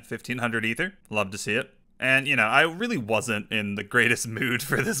 Goodbye, 1,500 ether. Love to see it. And, you know, I really wasn't in the greatest mood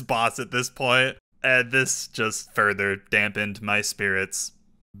for this boss at this point, and this just further dampened my spirits.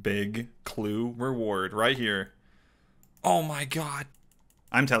 Big clue reward right here. Oh my god.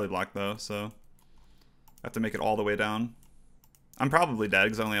 I'm teleblocked though, so I have to make it all the way down. I'm probably dead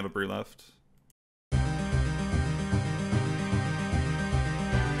because I only have a brew left.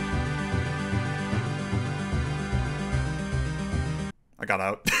 I got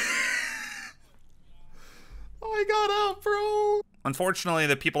out. I got out, bro. Unfortunately,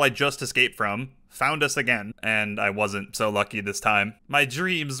 the people I just escaped from found us again, and I wasn't so lucky this time. My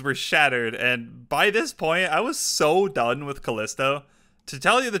dreams were shattered, and by this point, I was so done with Callisto. To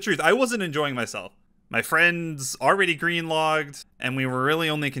tell you the truth, I wasn't enjoying myself. My friends already green logged, and we were really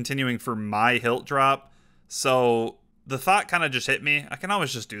only continuing for my hilt drop, so the thought kind of just hit me. I can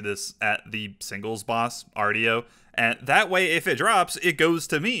always just do this at the singles boss, RDO, and that way, if it drops, it goes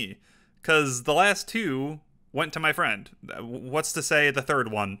to me. Because the last two went to my friend. What's to say the third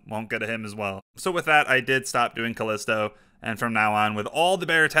one won't go to him as well? So with that, I did stop doing Callisto, and from now on, with all the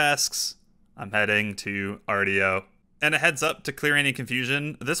bear tasks, I'm heading to RDO. And a heads up to clear any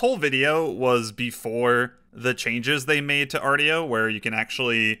confusion, this whole video was before the changes they made to RDO, where you can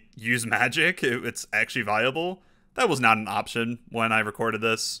actually use magic. It's actually viable. That was not an option when I recorded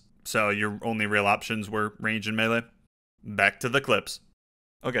this. So your only real options were range and melee. Back to the clips.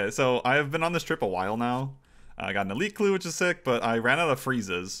 Okay, so I've been on this trip a while now. I got an elite clue, which is sick, but I ran out of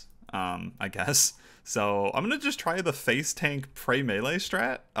freezes, I guess. So I'm gonna just try the face tank prey melee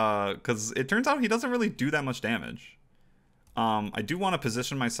strat, because it turns out he doesn't really do that much damage. I do want to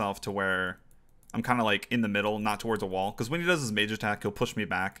position myself to where I'm kind of like in the middle, not towards a wall, because when he does his mage attack, he'll push me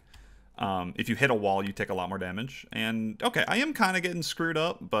back. If you hit a wall, you take a lot more damage. And, okay, I am kind of getting screwed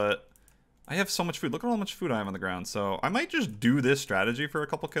up, but I have so much food. Look at how much food I have on the ground. So I might just do this strategy for a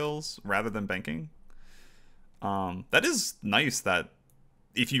couple kills rather than banking. That is nice that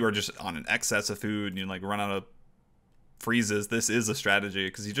if you are just on an excess of food and you like run out of freezes, this is a strategy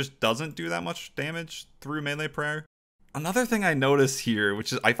because he just doesn't do that much damage through melee prayer. Another thing I noticed here,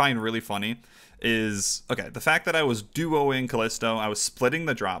 which is I find really funny, is, okay, the fact that I was duoing Callisto, I was splitting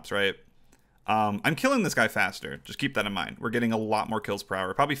the drops, right? I'm killing this guy faster. Just keep that in mind. We're getting a lot more kills per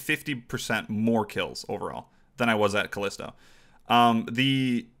hour, probably 50% more kills overall than I was at Callisto.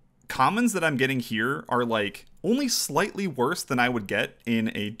 The commons that I'm getting here are like only slightly worse than I would get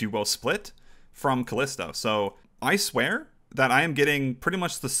in a duo split from Callisto. So I swear that I am getting pretty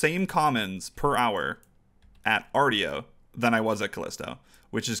much the same commons per hour at RDO than I was at Callisto,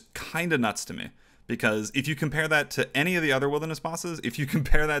 which is kind of nuts to me. Because if you compare that to any of the other wilderness bosses, if you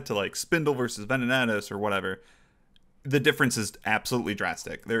compare that to like Spindle versus Venenatus or whatever, the difference is absolutely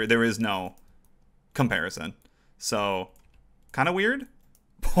drastic. There is no comparison. So, kind of weird.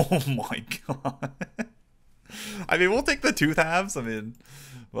 Oh my god. I mean, we'll take the tooth halves. I mean,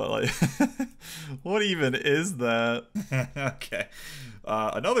 but like, what even is that? Okay.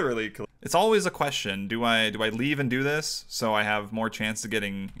 Another really cool. It's always a question. Do I leave and do this so I have more chance of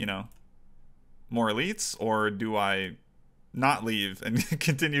getting, you know, more elites, or do I not leave and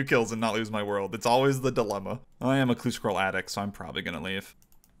continue kills and not lose my world? It's always the dilemma. I am a clue scroll addict, so I'm probably gonna leave.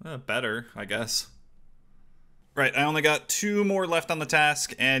 Better, I guess. Right, I only got 2 more left on the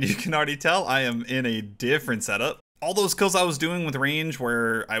task, and you can already tell I am in a different setup. All those kills I was doing with range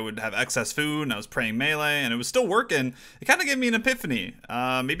where I would have excess food and I was praying melee and it was still working, it kind of gave me an epiphany.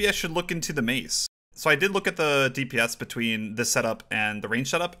 Maybe I should look into the mace. So I did look at the DPS between this setup and the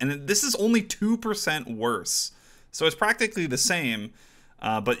range setup, and this is only 2% worse. So it's practically the same,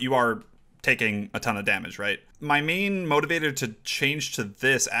 but you are taking a ton of damage, right? My main motivator to change to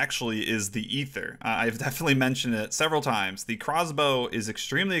this actually is the ether. I've definitely mentioned it several times. The crossbow is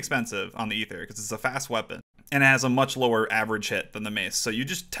extremely expensive on the ether because it's a fast weapon and it has a much lower average hit than the mace. So you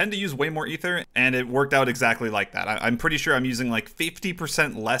just tend to use way more ether, and it worked out exactly like that. I'm pretty sure I'm using like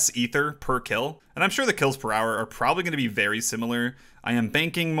 50% less ether per kill, and I'm sure the kills per hour are probably going to be very similar. I am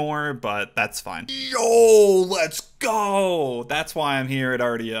banking more, but that's fine. Yo, let's go! That's why I'm here at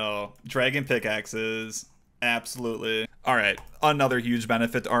RDO. Dragon pickaxes. Absolutely. All right, another huge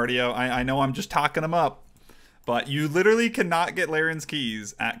benefit to RDO. I know I'm just talking them up, but you literally cannot get Laren's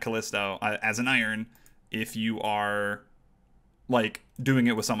keys at Callisto as an iron if you are like doing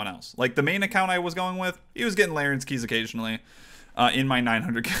it with someone else. Like the main account I was going with, he was getting Laren's keys occasionally. In my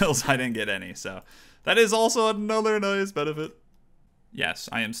 900 kills, I didn't get any, so that is also another nice benefit. Yes,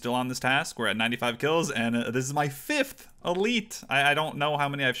 I am still on this task. We're at 95 kills, and this is my 5th elite. I don't know how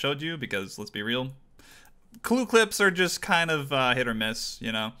many I've showed you because, let's be real, clue clips are just kind of hit or miss,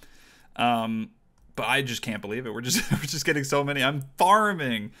 you know. But I just can't believe it. We're just getting so many. I'm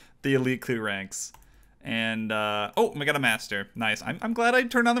farming the elite clue ranks. And oh, we got a master. Nice. I'm glad I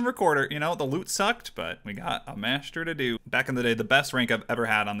turned on the recorder. You know, the loot sucked, but we got a master to do. Back in the day, the best rank I've ever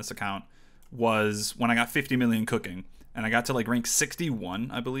had on this account was when I got 50 million cooking. And I got to like rank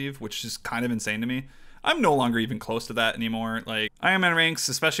 61, I believe, which is kind of insane to me. I'm no longer even close to that anymore. Like, Ironman ranks,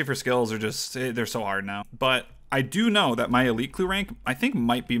 especially for skills, are just, they're so hard now. But I do know that my elite clue rank, I think,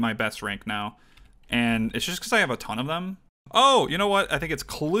 might be my best rank now. And it's just because I have a ton of them. Oh, you know what? I think it's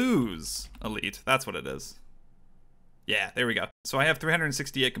clues elite. That's what it is. Yeah, there we go. So I have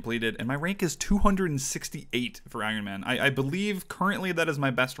 368 completed, and my rank is 268 for Ironman. I believe currently that is my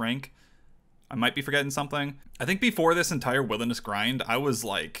best rank. I might be forgetting something. I think before this entire wilderness grind, I was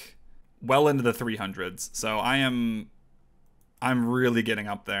like well into the 300s. So I'm really getting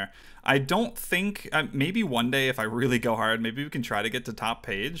up there. I don't think, maybe one day if I really go hard, maybe we can try to get to top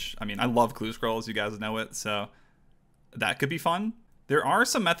page. I mean, I love clue scrolls, you guys know it, so that could be fun. There are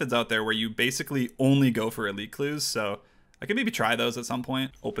some methods out there where you basically only go for elite clues, so I could maybe try those at some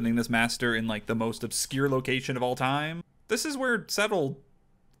point. Opening this master in like the most obscure location of all time. This is where Settle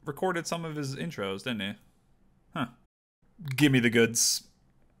recorded some of his intros, didn't he? Huh. Give me the goods.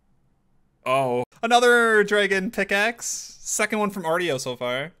 Oh, another dragon pickaxe. Second one from RDO so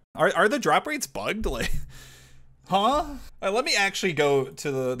far. Are the drop rates bugged? Like, huh? Let me actually go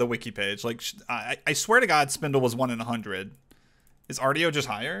to the wiki page. Like, I swear to God, Spindle was 1 in 100. Is RDO just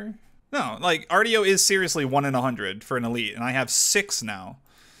higher? No, like RDO is seriously 1 in 100 for an elite, and I have 6 now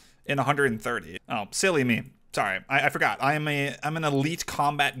in 130. Oh, silly me. Sorry, I forgot. I'm an elite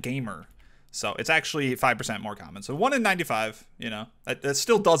combat gamer. So it's actually 5% more common. So 1 in 95, you know, that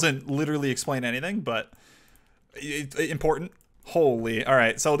still doesn't literally explain anything, but it's important. Holy, all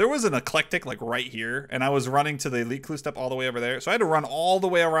right. So there was an eclectic like right here, and I was running to the elite clue step all the way over there. So I had to run all the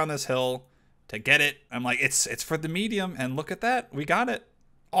way around this hill to get it. I'm like, it's for the medium, and look at that, we got it.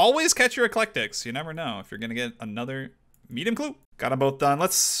 Always catch your eclectics. You never know if you're gonna get another medium clue. Got them both done.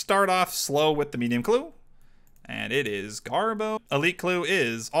 Let's start off slow with the medium clue, and it is Garbo. Elite clue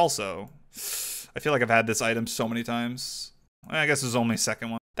is also. I feel like I've had this item so many times. I guess there's only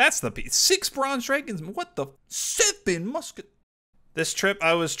second one. That's the piece. 6 bronze dragons. What the 7 musket? This trip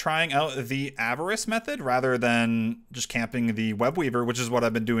I was trying out the avarice method rather than just camping the web weaver, which is what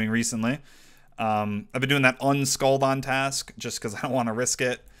I've been doing recently. I've been doing that unskulled on task just because I don't want to risk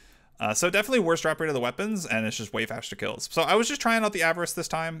it. So definitely worse drop rate of the weapons, and it's just way faster kills. So I was just trying out the avarice this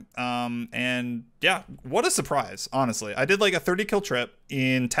time, and yeah, what a surprise, honestly. I did like a 30 kill trip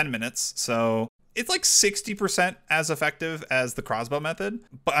in 10 minutes, so it's like 60% as effective as the crossbow method,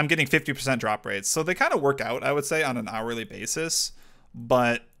 but I'm getting 50% drop rates. So they kind of work out, I would say, on an hourly basis,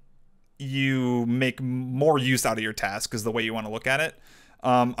 but you make more use out of your task is the way you want to look at it.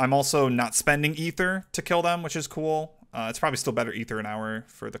 I'm also not spending ether to kill them, which is cool. It's probably still better ether an hour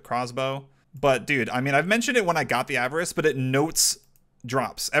for the crossbow. But dude, I mean, I've mentioned it when I got the avarice, but it notes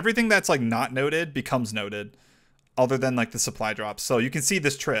drops. Everything that's like not noted becomes noted, other than like the supply drops. So you can see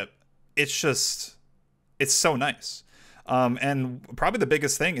this trip. It's just, it's so nice. And probably the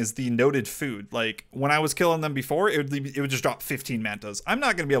biggest thing is the noted food. Like when I was killing them before, it would just drop 15 mantas. I'm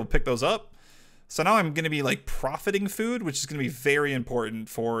not going to be able to pick those up. So now I'm going to be like profiting food, which is going to be very important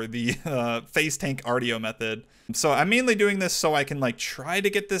for the face tank RDO method. So I'm mainly doing this so I can like try to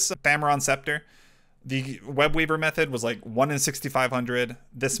get this Bamaron Scepter. The Web Weaver method was like 1 in 6,500.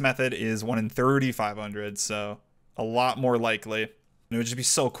 This method is 1 in 3,500. So a lot more likely. It would just be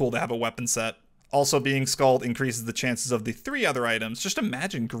so cool to have a weapon set. Also, being Scald increases the chances of the 3 other items. Just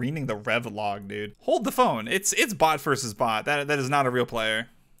imagine greening the rev log, dude. Hold the phone. It's bot versus bot. That is not a real player.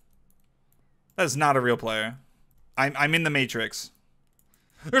 That is not a real player. I'm in the Matrix.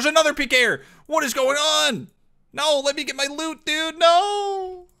 There's another PKer. What is going on? No, let me get my loot, dude.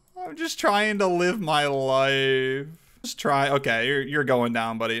 No. I'm just trying to live my life. Just try. Okay, you're going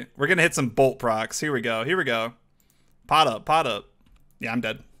down, buddy. We're going to hit some bolt procs. Here we go. Here we go. Pot up, pot up. Yeah, I'm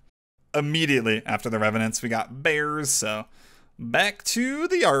dead. Immediately after the Revenants, we got bears, so back to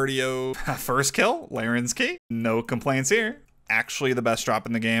the RDO. First kill, Laren's Key. No complaints here. Actually the best drop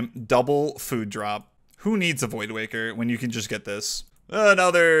in the game. Double food drop. Who needs a Void Waker when you can just get this?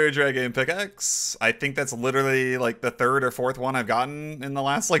 Another Dragon Pickaxe. I think that's literally like the 3rd or 4th one I've gotten in the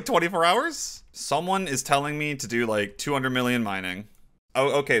last like 24 hours. Someone is telling me to do like 200 million mining.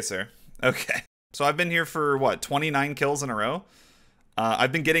 Oh, okay, sir. Okay. So I've been here for what, 29 kills in a row?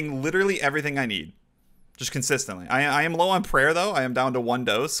 I've been getting literally everything I need. Just consistently. I am low on prayer though. I am down to 1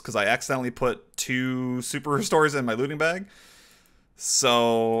 dose because I accidentally put 2 super restores in my looting bag.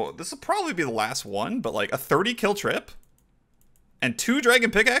 So this will probably be the last one, but like a 30 kill trip and 2 dragon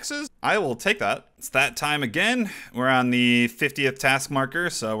pickaxes, I will take that. It's that time again. We're on the 50th task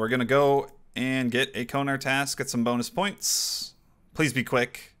marker, so we're gonna go and get a Konar task, get some bonus points. Please be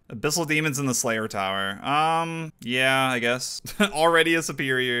quick. Abyssal Demons in the Slayer Tower. Yeah, I guess. Already a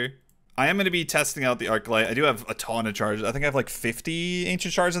superior. I am going to be testing out the Arclight. I do have a ton of charges. I think I have like 50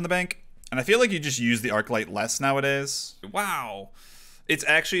 ancient shards in the bank. And I feel like you just use the Arclight less nowadays. Wow. It's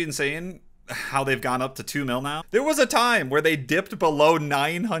actually insane how they've gone up to 2 mil now. There was a time where they dipped below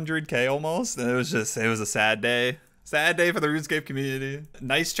 900k almost. And it was a sad day. Sad day for the RuneScape community.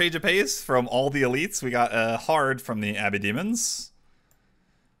 Nice change of pace from all the elites. We got a hard from the Abbey Demons.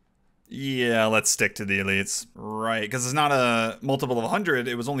 Yeah, let's stick to the elites. Right, because it's not a multiple of 100.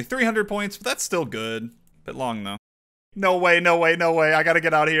 It was only 300 points, but that's still good. Bit long, though. No way, no way, no way. I gotta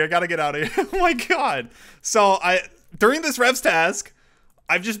get out of here. I gotta get out of here. Oh my god. So, during this Revs task,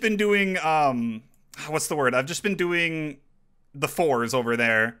 I've just been doing, what's the word? I've just been doing the 4s over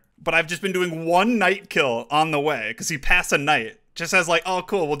there. But I've just been doing 1 night kill on the way, because he passed a night. Just as like, oh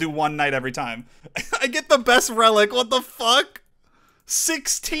cool, we'll do 1 night every time. I get the best relic. What the fuck?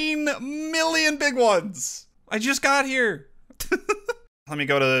 16 million big ones. I just got here. Let me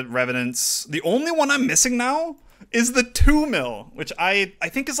go to Revenants. The only one I'm missing now is the 2 mil, which I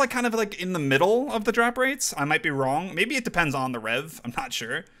think is like kind of like in the middle of the drop rates. I might be wrong. Maybe it depends on the rev. I'm not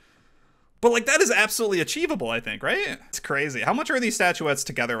sure. But like that is absolutely achievable, I think, right? It's crazy. How much are these statuettes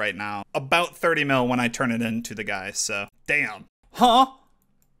together right now? About 30 mil when I turn it into the guy, so damn. Huh?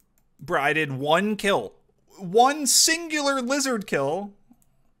 Bruh, I did 1 kill. 1 singular lizard kill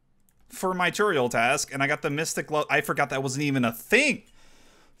for my tutorial task, and I got the Mystic Love. I forgot that wasn't even a thing.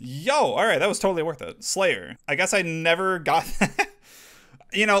 Yo, all right, that was totally worth it. Slayer. I guess I never got that.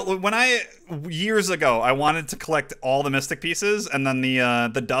 You know, when years ago, I wanted to collect all the Mystic pieces, and then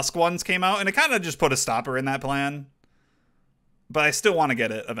the Dusk ones came out, and it kind of just put a stopper in that plan. But I still want to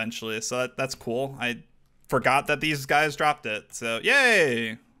get it eventually, so that's cool. I forgot that these guys dropped it, so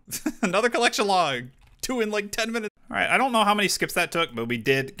yay! Another collection log. 2 in like 10 minutes. All right, I don't know how many skips that took, but we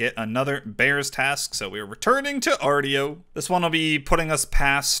did get another Bears task, so we're returning to RDO. This one will be putting us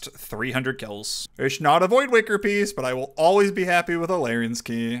past 300 kills. It's not a Void Waker piece, but I will always be happy with a Laren's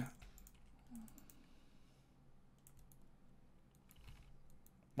Key.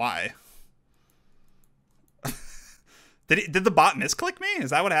 Why? Did the bot misclick me? Is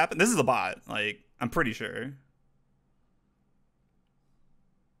that what happened? This is the bot, like, I'm pretty sure.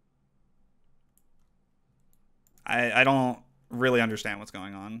 I don't really understand what's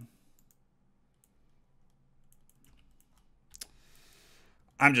going on.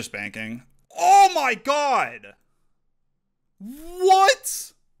 I'm just banking. Oh my god!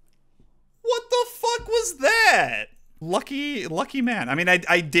 What? What the fuck was that? Lucky man. I mean,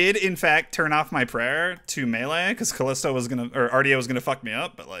 I did in fact turn off my prayer to melee because Callisto was gonna, or RDO was gonna fuck me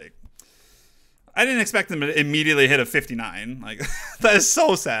up, but like, I didn't expect them to immediately hit a 59. Like, that is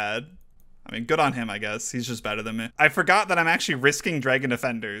so sad. I mean, good on him, I guess. He's just better than me. I forgot that I'm actually risking Dragon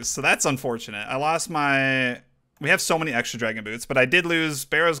Defenders, so that's unfortunate. I lost my We have so many extra Dragon Boots, but I did lose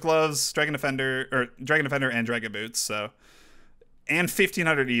Barrow's Gloves, Dragon Defender, and Dragon Boots, so. And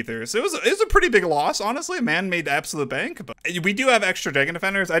 1,500 Ether. So it was a pretty big loss, honestly. Man made absolute bank, but we do have extra Dragon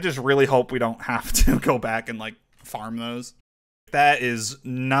Defenders. I just really hope we don't have to go back and, like, farm those. That is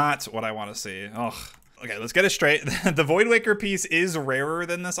not what I want to see. Ugh. Okay, let's get it straight. The Void Waker piece is rarer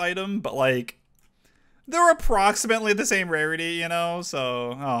than this item, but, like, they're approximately the same rarity, you know?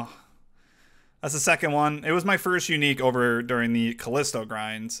 So, oh. That's the second one. It was my first unique over during the Callisto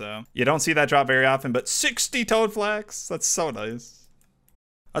grind, so you don't see that drop very often, but 60 Toad Flax. That's so nice.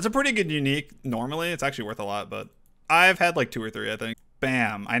 That's a pretty good unique. Normally, it's actually worth a lot, but I've had like 2 or 3, I think.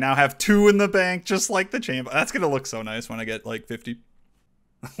 Bam. I now have 2 in the bank, just like the champ. That's going to look so nice when I get like 50.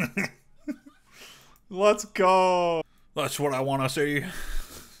 Let's go. That's what I want to see.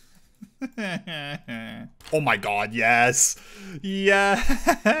 Oh my god, yes.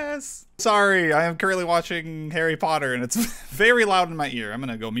 Yes. Sorry, I am currently watching Harry Potter and it's very loud in my ear. I'm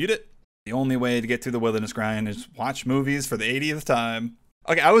gonna go mute it. The only way to get through the wilderness grind is watch movies for the 80th time.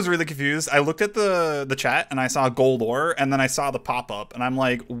 Okay, I was really confused. I looked at the chat and I saw gold ore and then I saw the pop-up and I'm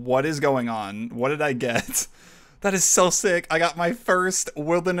like, what is going on? What did I get? That is so sick. I got my first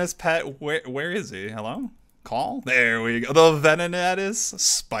wilderness pet. Where is he? Hello? Call? There we go. The Venenatus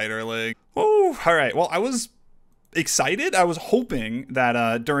Spiderling. Oh, all right. Well, I was excited. I was hoping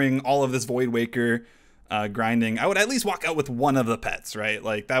that during all of this Void Waker grinding, I would at least walk out with one of the pets, right?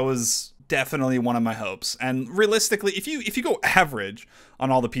 Like that was definitely one of my hopes. And realistically, if you go average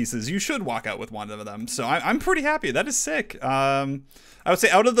on all the pieces, you should walk out with one of them. So I'm pretty happy. That is sick. I would say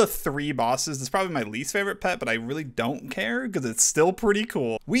out of the 3 bosses, this is probably my least favorite pet, but I really don't care because it's still pretty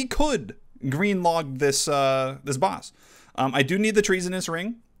cool. We could green log this this boss. I do need the treasonous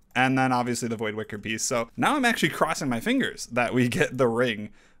ring and then obviously the Void Waker piece. So now I'm actually crossing my fingers that we get the ring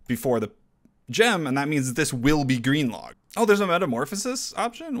before the gem, and that means that this will be green logged. Oh, there's a metamorphosis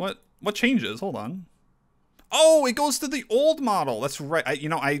option? What changes? Hold on. Oh, it goes to the old model. That's right.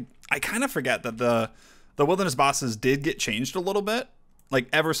 I kind of forget that the wilderness bosses did get changed a little bit, like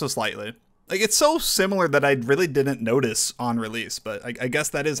ever so slightly. Like, it's so similar that I really didn't notice on release, but I guess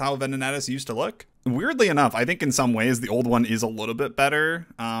that is how Venenatus used to look. Weirdly enough, I think in some ways the old one is a little bit better.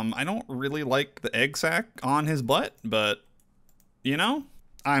 I don't really like the egg sac on his butt, but, you know,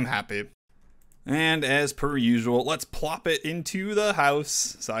 I'm happy. And as per usual, let's plop it into the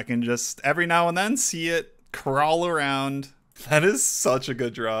house so I can just every now and then see it crawl around. That is such a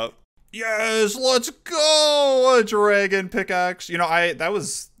good drop. Yes, let's go! A dragon pickaxe. You know, that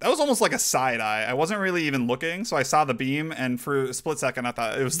was almost like a side eye. I wasn't really even looking, so I saw the beam, and for a split second, I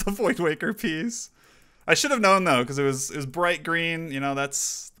thought it was the Void Waker piece. I should have known though, because it was bright green. You know,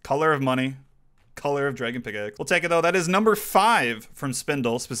 that's color of money, color of dragon pickaxe. We'll take it though. That is number 5 from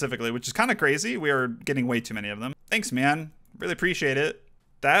Spindle specifically, which is kind of crazy. We are getting way too many of them. Thanks, man. Really appreciate it.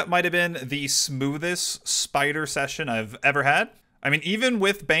 That might have been the smoothest spider session I've ever had. I mean, even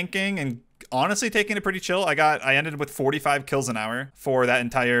with banking and honestly taking it pretty chill, I ended with 45 kills an hour for that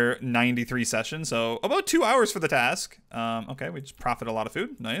entire 93 session. So about 2 hours for the task. Okay, we just profit a lot of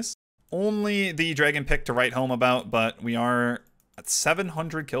food. Nice. Only the dragon pick to write home about, but we are at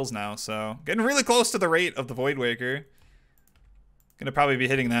 700 kills now. So getting really close to the rate of the Void Waker. Gonna probably be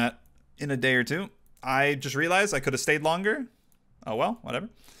hitting that in a day or 2. I just realized I could have stayed longer. Oh well, whatever.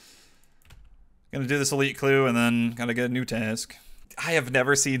 Gonna do this elite clue and then gotta get a new task. I have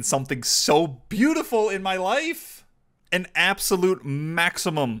never seen something so beautiful in my life. An absolute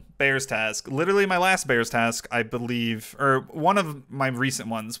maximum bears task. Literally my last bears task, I believe, or one of my recent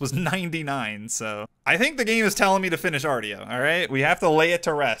ones was 99. So I think the game is telling me to finish Artio. All right, we have to lay it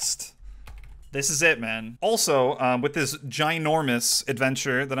to rest. This is it, man. Also, with this ginormous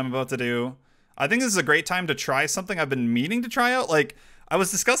adventure that I'm about to do, I think this is a great time to try something I've been meaning to try out. Like, I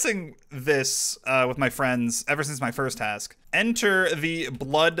was discussing this with my friends ever since my first task. Enter the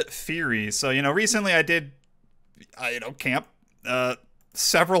Blood Fury. So, you know, recently I did, camp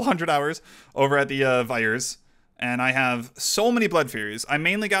several hundred hours over at the Vires. And I have so many Blood Furies. I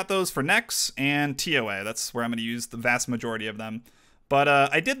mainly got those for Nex and TOA. That's where I'm going to use the vast majority of them. But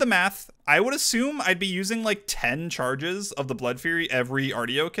I did the math. I would assume I'd be using like 10 charges of the Blood Fury every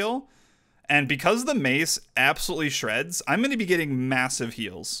Artio kill. And because the mace absolutely shreds, I'm going to be getting massive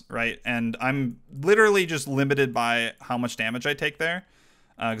heals, right? And I'm literally just limited by how much damage I take there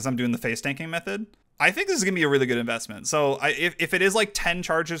because I'm doing the face tanking method. I think this is going to be a really good investment. So if it is like 10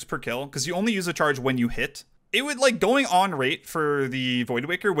 charges per kill, because you only use a charge when you hit, it would like going on rate for the Void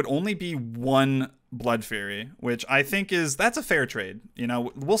Waker would only be 1 Blood Fury, which I think that's a fair trade. You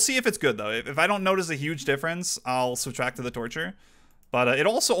know, we'll see if it's good though. If I don't notice a huge difference, I'll switch back to the Torture. But it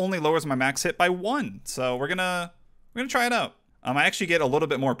also only lowers my max hit by 1. So we're gonna try it out. I actually get a little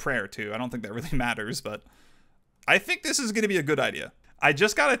bit more prayer too. I don't think that really matters, but I think this is gonna be a good idea. I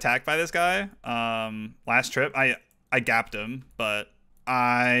just got attacked by this guy last trip. I gapped him, but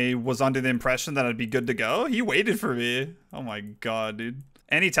I was under the impression that I'd be good to go. He waited for me. Oh my god, dude.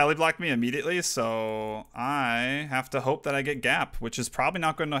 And he teleblocked me immediately, so I have to hope that I get gap, which is probably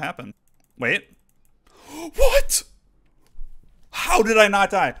not going to happen. Wait. What? How did I not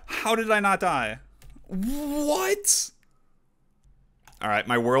die? How did I not die? What? All right,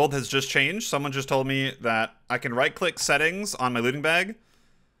 my world has just changed. Someone just told me that I can right-click settings on my looting bag.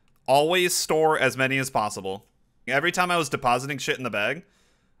 Always store as many as possible. Every time I was depositing shit in the bag,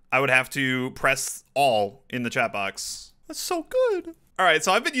 I would have to press all in the chat box. That's so good. All right,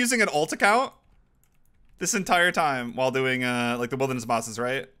 so I've been using an alt account this entire time while doing like the wilderness bosses,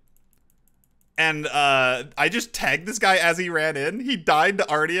 right? And I just tagged this guy as he ran in. He died to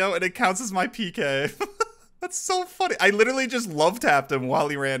Artio, and it counts as my PK. That's so funny. I literally just love tapped him while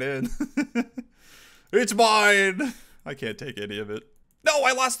he ran in. It's mine. I can't take any of it. No,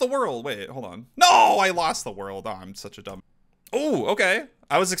 I lost the world. Wait, hold on. No, I lost the world. Oh, I'm such a dumb. Oh, okay.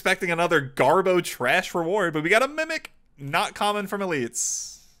 I was expecting another Garbo trash reward, but we got a Mimic. Not common from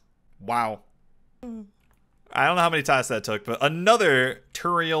elites. Wow. I don't know how many tasks that took, but another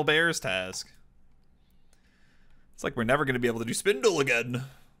Turiel Bears task. It's like we're never going to be able to do Spindle again.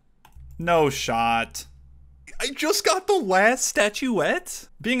 No shot. I just got the last statuette.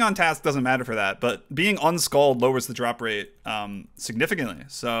 Being on task doesn't matter for that, but being unskulled lowers the drop rate significantly.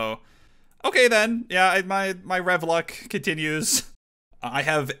 So, okay then. Yeah, my rev luck continues. I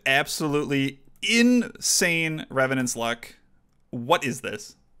have absolutely insane Revenant's luck. What is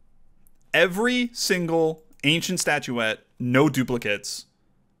this? Every single ancient statuette, no duplicates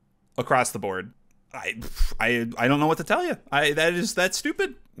across the board. I don't know what to tell you. That's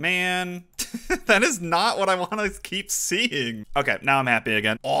stupid, man. That is not what I want to keep seeing. Okay, now I'm happy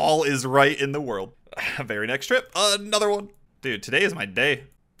again. All is right in the world. Very next trip, another one. Dude, today is my day.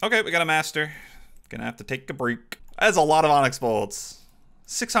 Okay, we got a master. Gonna have to take a break. That's a lot of Onyx bolts.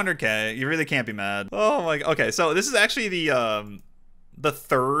 600k. You really can't be mad. Oh my. Okay, so this is actually the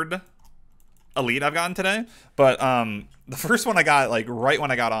third elite I've gotten today, but the first one I got like right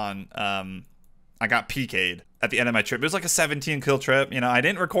when I got on. I got PK'd at the end of my trip. It was like a 17 kill trip. You know, I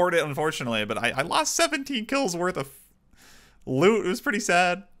didn't record it, unfortunately, but I lost 17 kills worth of loot. It was pretty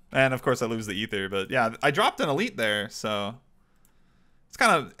sad. And of course I lose the ether, but yeah, I dropped an elite there. So it's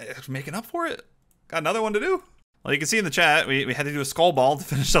kind of making up for it. Got another one to do. Well, you can see in the chat, we had to do a skull ball to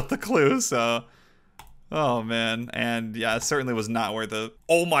finish up the clue. So, oh man. And yeah, it certainly was not worth it.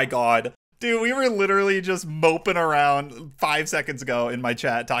 Oh my God. Dude, we were literally just moping around 5 seconds ago in my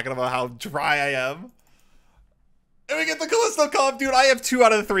chat talking about how dry I am. And we get the Callisto comp. Dude, I have 2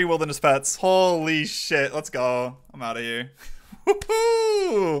 out of the 3 wilderness pets. Holy shit. Let's go. I'm out of here.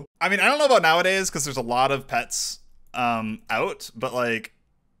 Woohoo! I mean, I don't know about nowadays because there's a lot of pets out. But like,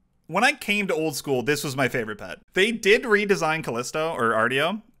 when I came to old school, this was my favorite pet. They did redesign Callisto or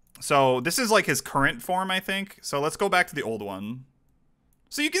Artio. So this is like his current form, I think. So let's go back to the old one.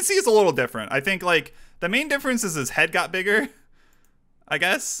 So you can see it's a little different. I think like the main difference is his head got bigger, I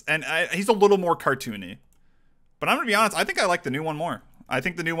guess. And he's a little more cartoony. But I'm going to be honest, I think I like the new one more. I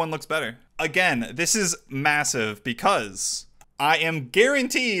think the new one looks better. Again, this is massive because I am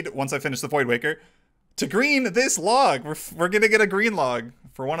guaranteed, once I finish the Void Waker, to green this log. We're going to get a green log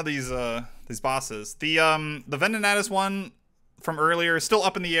for one of these bosses. The Venenatus one from earlier is still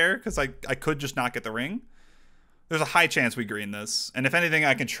up in the air because I could just not get the ring. There's a high chance we green this. And if anything,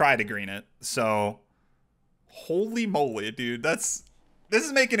 I can try to green it. So, holy moly, dude. This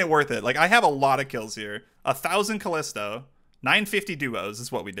is making it worth it. Like, I have a lot of kills here. 1,000 Callisto. 950 duos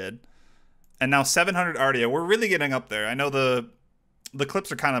is what we did. And now 700 Artio. We're really getting up there. I know the clips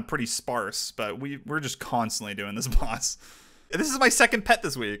are kind of pretty sparse, but we're just constantly doing this boss. This is my second pet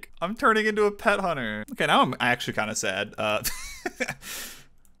this week. I'm turning into a pet hunter. Okay, now I'm actually kind of sad.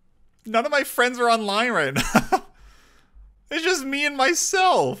 None of my friends are online right now. It's just me and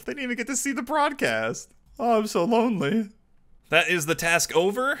myself. They didn't even get to see the broadcast. Oh, I'm so lonely. That is the task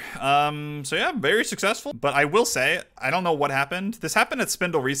over. So yeah, very successful. But I will say, I don't know what happened. This happened at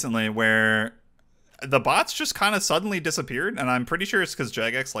Spindle recently where the bots just kind of suddenly disappeared. And I'm pretty sure it's because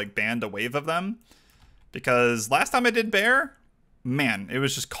Jagex like banned a wave of them. Because last time I did Bear, man, it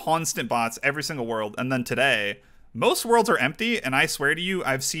was just constant bots every single world. And then today, most worlds are empty. And I swear to you,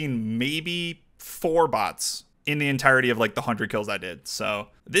 I've seen maybe 4 bots in the entirety of like the 100 kills I did. So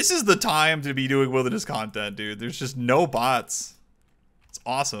this is the time to be doing wilderness content, dude. There's just no bots. It's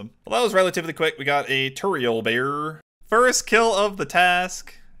awesome. Well, that was relatively quick. We got a Turiel Bear, First kill of the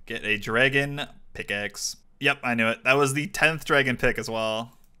task. Get a dragon pickaxe. Yep, I knew it. That was the 10th dragon pick as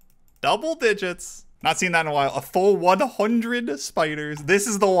well. Double digits. Not seen that in a while. A full 100 spiders. This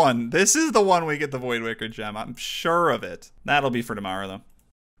is the one. This is the one we get the Void Waker gem. I'm sure of it. That'll be for tomorrow, though.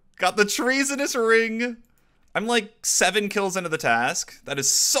 Got the treasonous ring. I'm like 7 kills into the task. That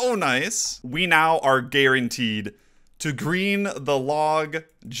is so nice. We now are guaranteed to green the log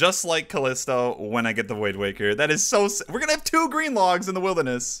just like Callisto when I get the Void Waker. That is so... We're going to have 2 green logs in the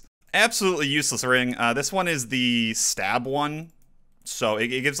wilderness. Absolutely useless ring. This one is the stab one. So it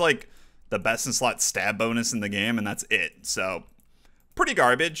gives like the best in slot stab bonus in the game, and that's it. So pretty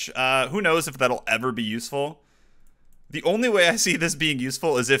garbage. Who knows if that'll ever be useful. The only way I see this being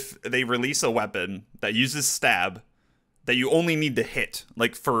useful is if they release a weapon that uses stab that you only need to hit,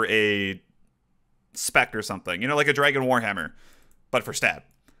 like for a spec or something. You know, like a Dragon Warhammer, but for stab.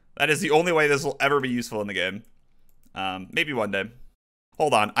 That is the only way this will ever be useful in the game. Maybe one day.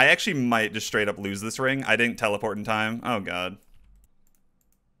 Hold on. I actually might just straight up lose this ring. I didn't teleport in time. Oh, God.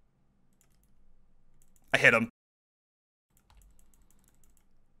 I hit him.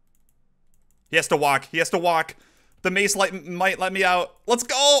 He has to walk. He has to walk. The mace might let me out. Let's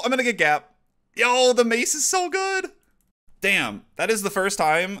go. I'm going to get gap. Yo, the mace is so good. Damn. That is the first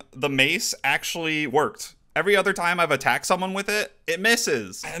time the mace actually worked. Every other time I've attacked someone with it, it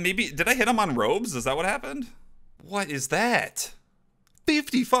misses. Maybe, did I hit him on robes? Is that what happened? What is that?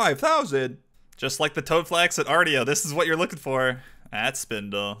 55,000. Just like the Toad Flax at Ardio, this is what you're looking for. At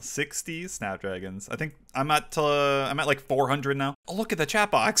Spindle, 60 Snapdragons. I think I'm at like 400 now. Oh, look at the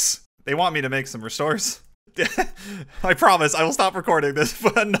chat box. They want me to make some restores. I promise I will stop recording this,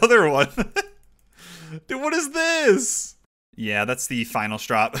 but another one. Dude, what is this? Yeah, that's the final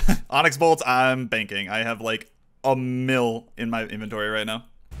strop. Onyx bolts, I'm banking. I have like a mil in my inventory right now.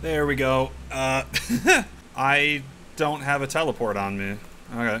 There we go. I don't have a teleport on me.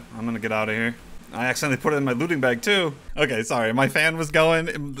 Okay, I'm gonna get out of here. I accidentally put it in my looting bag too. Okay, sorry, my fan was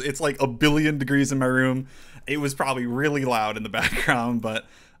going. It's like 1 billion degrees in my room. It was probably really loud in the background, but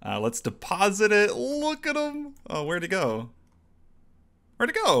let's deposit it. Look at him. Oh, where'd it go?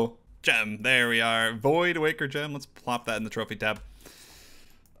 Where'd it go? Gem, there we are. Void Waker gem. Let's plop that in the trophy tab.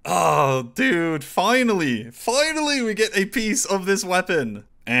 Oh, dude, finally we get a piece of this weapon.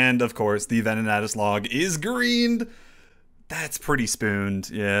 And of course, the Venenatus log is greened. That's pretty spooned.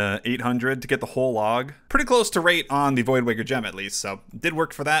 Yeah, 800 to get the whole log. Pretty close to rate on the Void Waker gem at least, so did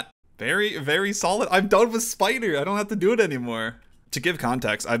work for that. Very, very solid. I'm done with Spider. I don't have to do it anymore. To give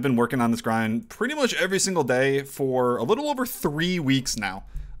context, I've been working on this grind pretty much every single day for a little over 3 weeks now.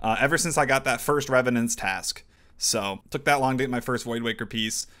 Ever since I got that first Revenant's task. So, took that long to get my first Void Waker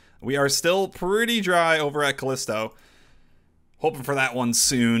piece. We are still pretty dry over at Callisto. Hoping for that one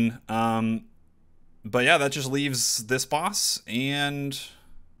soon. But yeah, that just leaves this boss and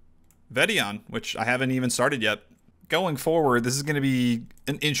Vedion, which I haven't even started yet. Going forward, this is going to be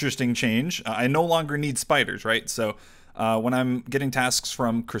an interesting change. I no longer need spiders, right? So when I'm getting tasks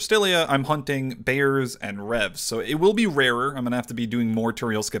from Krystalia, I'm hunting bears and revs. So it will be rarer. I'm going to have to be doing more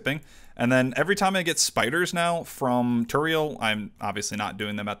Turiel skipping. And then every time I get spiders now from Turiel, I'm obviously not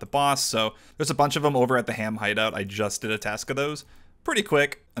doing them at the boss. So there's a bunch of them over at the Ham Hideout. I just did a task of those pretty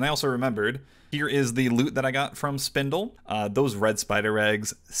quick. And I also remembered, here is the loot that I got from Spindle. Those red spider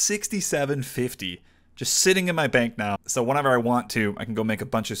eggs, 67.50. Just sitting in my bank now. So whenever I want to, I can go make a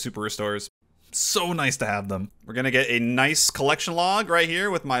bunch of super restores. So nice to have them. We're gonna get a nice collection log right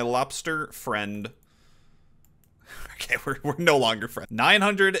here with my lobster friend. Okay, we're no longer friends.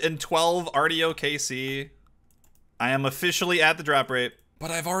 912 RDO KC. I am officially at the drop rate,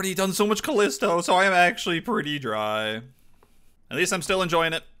 but I've already done so much Callisto, so I am actually pretty dry. At least I'm still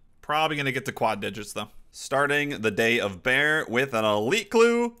enjoying it. Probably gonna get to quad digits though. Starting the day of bear with an elite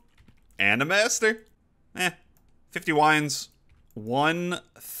clue and a master. 50 wines,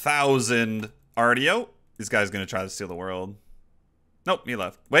 1,000 RDO. This guy's gonna try to steal the world. Nope, he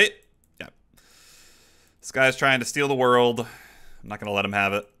left. Wait. Yeah. This guy's trying to steal the world. I'm not gonna let him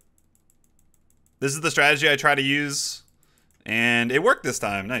have it. This is the strategy I try to use, and it worked this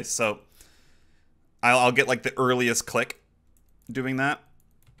time. Nice. So I'll get like the earliest click doing that.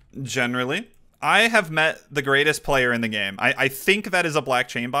 Generally, I have met the greatest player in the game. I think that is a black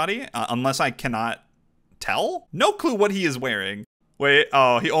chain body, unless I cannot tell. No clue what he is wearing. Wait,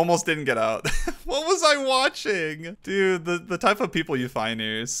 oh, he almost didn't get out. What was I watching? Dude, the type of people you find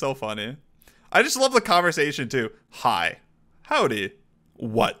here is so funny. I just love the conversation too. Hi. Howdy.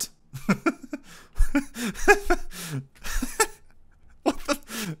 What? What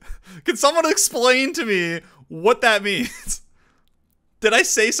the? Can someone explain to me what that means? Did I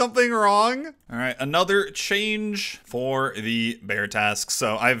say something wrong? All right, another change for the bear task.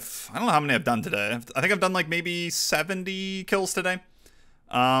 So I don't know how many I've done today. I think I've done like maybe 70 kills today.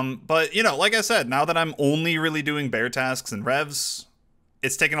 But you know, like I said, now that I'm only really doing bear tasks and revs,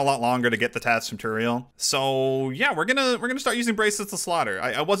 it's taking a lot longer to get the task material. So yeah, we're gonna start using bracelets to slaughter.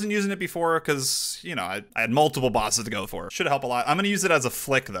 I wasn't using it before because, you know, I had multiple bosses to go for. Should help a lot. I'm gonna use it as a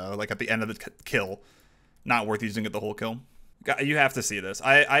flick though, like at the end of the kill. Not worth using it the whole kill. You have to see this.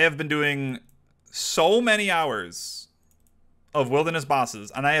 I have been doing so many hours of wilderness bosses,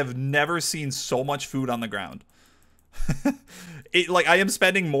 and I have never seen so much food on the ground. Like, I am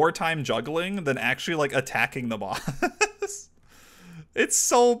spending more time juggling than actually, like, attacking the boss. It's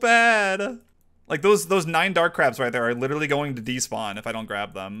so bad. Like, those 9 dark crabs right there are literally going to despawn if I don't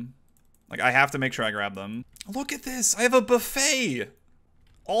grab them. Like, I have to make sure I grab them. Look at this. I have a buffet.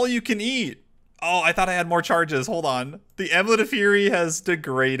 All you can eat. Oh, I thought I had more charges. Hold on. The Amulet of Fury has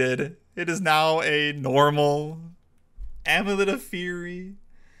degraded. It is now a normal Amulet of Fury.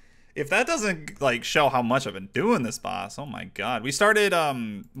 If that doesn't, like, show how much I've been doing this boss, oh my god. We started,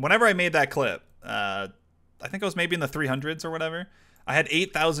 whenever I made that clip, I think it was maybe in the 300s or whatever. I had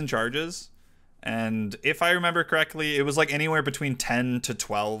 8,000 charges. And if I remember correctly, it was like anywhere between 10 to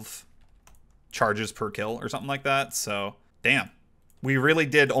 12 charges per kill or something like that. So, damn. We really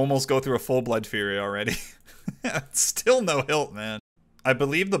did almost go through a full Blood Fury already. Still no hilt, man. I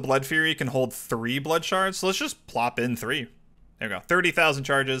believe the Blood Fury can hold 3 blood shards, so let's just plop in 3. There we go, 30,000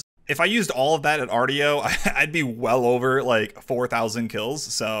 charges. If I used all of that at RDO, I'd be well over like 4,000 kills.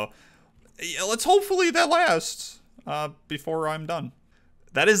 So yeah, let's hopefully that lasts before I'm done.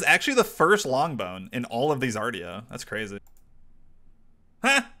 That is actually the first long bone in all of these RDO. That's crazy.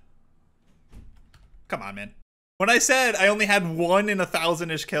 Huh? Come on, man. When I said I only had 1 in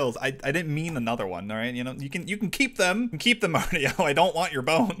 1,000-ish kills, I didn't mean another one, all right? You know, you can keep them. You can keep them, RDO. I don't want your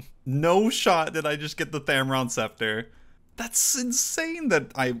bone. No shot did I just get the Thamron Scepter. That's insane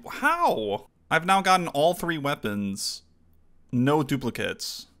that how? I've now gotten all 3 weapons. No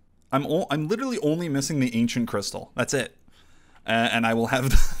duplicates. I'm literally only missing the Ancient Crystal. That's it. And I will have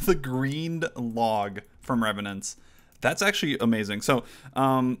the greened log from Revenants. That's actually amazing. So,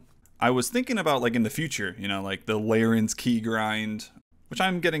 I was thinking about, like, in the future, you know, like the Laren's Key grind, which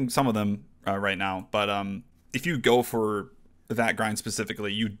I'm getting some of them right now. But if you go for that grind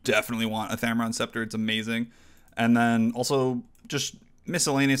specifically, you definitely want a Thamron Scepter. It's amazing. And then also just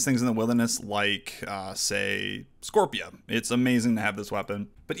miscellaneous things in the wilderness, like, say, Scorpia. It's amazing to have this weapon.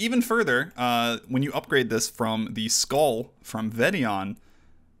 But even further, when you upgrade this from the Skull from Vedion,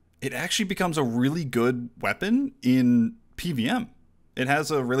 it actually becomes a really good weapon in PVM. It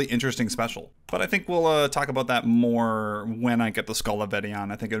has a really interesting special. But I think we'll talk about that more when I get the Skull of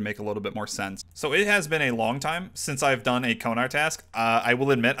Vedion. I think it would make a little bit more sense. So it has been a long time since I've done a Konar task. I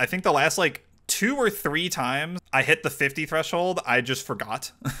will admit, I think the last, like, 2 or 3 times I hit the 50 threshold, I just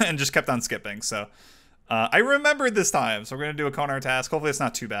forgot and just kept on skipping. So I remembered this time. So we're going to do a Konar task. Hopefully it's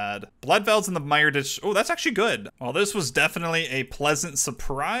not too bad. Bloodvelds in the Mire Ditch. Oh, that's actually good. Well, this was definitely a pleasant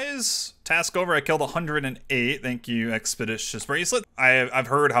surprise. Task over. I killed 108. Thank you, Expeditious Bracelet. I've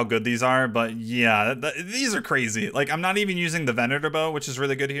heard how good these are, but yeah, these are crazy. Like, I'm not even using the Venator Bow, which is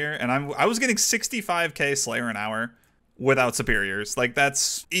really good here. And I was getting 65k Slayer an hour without superiors. Like,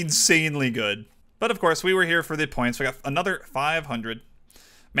 that's insanely good. But of course, we were here for the points. We got another 500.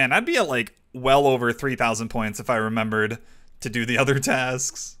 Man, I'd be at, like, well over 3,000 points if I remembered to do the other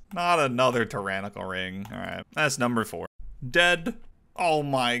tasks. Not another Tyrannical Ring. All right, that's number 4. Dead. Oh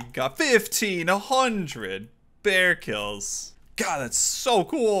my god, 1,500 bear kills. God, that's so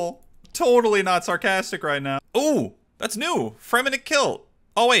cool. Totally not sarcastic right now. Oh, that's new. Fremenic Kilt.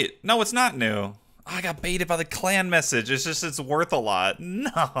 Oh wait, no, it's not new. Oh, I got baited by the clan message. It's just, it's worth a lot.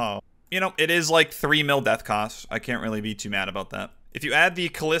 No. You know, it is like 3 mil death cost. I can't really be too mad about that. If you add the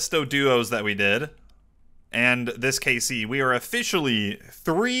Callisto duos that we did, and this KC, we are officially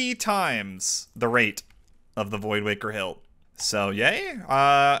 3 times the rate of the Voidwaker hilt. So, yay.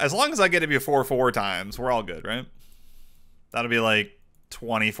 As long as I get it before 4 times, we're all good, right? That'll be like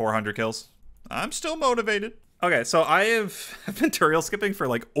 2,400 kills. I'm still motivated. Okay, so I have been tutorial skipping for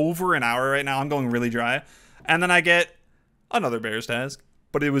like over an hour right now. I'm going really dry. And then I get another bear's task.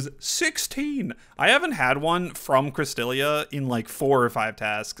 But it was 16. I haven't had one from Crystalia in like 4 or 5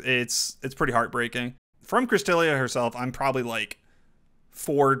 tasks. It's pretty heartbreaking. From Crystalia herself, I'm probably like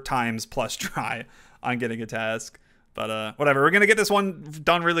 4 times plus dry on getting a task. But whatever, we're gonna get this one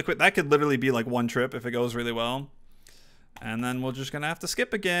done really quick. That could literally be like 1 trip if it goes really well. And then we're just gonna have to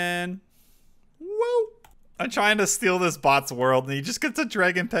skip again. Whoa! I'm trying to steal this bot's world and he just gets a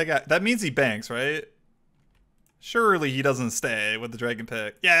dragon peg out. That means he banks, right? Surely he doesn't stay with the dragon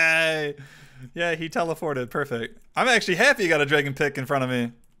pick. Yay! Yeah, he teleported. Perfect. I'm actually happy you got a dragon pick in front of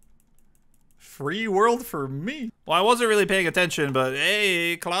me. Free world for me. Well, I wasn't really paying attention, but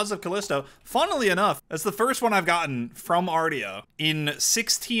hey, Claws of Callisto. Funnily enough, that's the first one I've gotten from Ardia in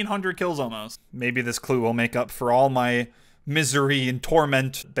 1,600 kills almost. Maybe this clue will make up for all my misery and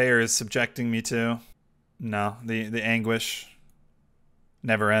torment Bear is subjecting me to. No, the anguish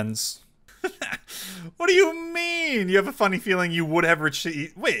never ends. What do you mean? You have a funny feeling you would have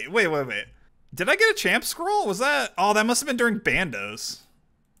achieved. Wait. Did I get a champ scroll? Was that? Oh, that must have been during Bandos.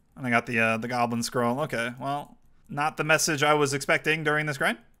 And I got the goblin scroll. Okay, well, not the message I was expecting during this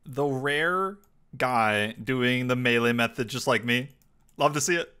grind. The rare guy doing the melee method just like me. Love to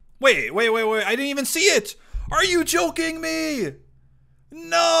see it. Wait. I didn't even see it. Are you joking me?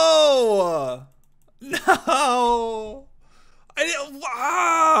 No. I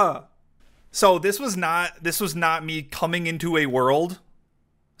didn't. So this was not me coming into a world,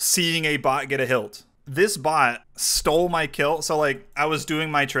 seeing a bot get a hilt. This bot stole my kill. So like I was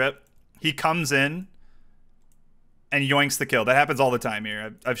doing my trip, he comes in and yoinks the kill. That happens all the time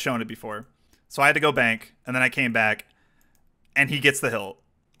here. I've shown it before. So I had to go bank, and then I came back and he gets the hilt.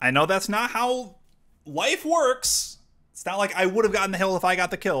 I know that's not how life works. It's not like I would have gotten the hill if I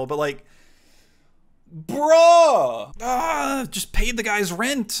got the kill, but like, bruh, just paid the guy's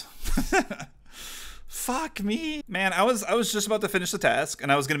rent. Fuck me. Man, I was just about to finish the task,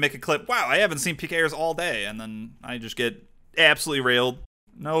 and I was gonna make a clip. Wow, I haven't seen PKers all day, and then I just get absolutely railed.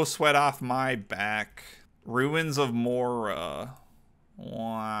 No sweat off my back. Ruins of Mora.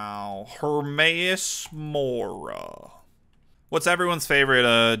 Wow. Hermaeus Mora. What's everyone's favorite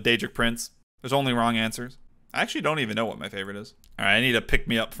Daedric Prince? There's only wrong answers. I actually don't even know what my favorite is. Alright, I need to pick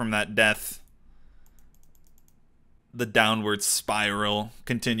me up from that death. The downward spiral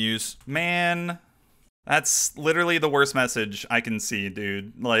continues. Man, that's literally the worst message I can see,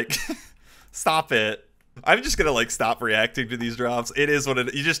 dude. Like, stop it. I'm just gonna, like, stop reacting to these drops. It is what it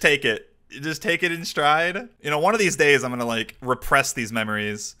is. You just take it. You just take it in stride. You know, one of these days I'm gonna, like, repress these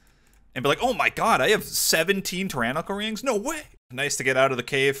memories and be like, oh my god, I have 17 tyrannical rings? No way. Nice to get out of the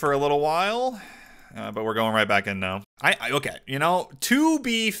cave for a little while. But we're going right back in now. Okay, you know, to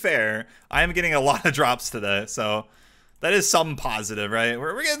be fair, I am getting a lot of drops today, so that is some positive, right?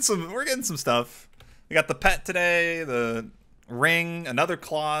 We're getting some stuff. We got the pet today, the ring, another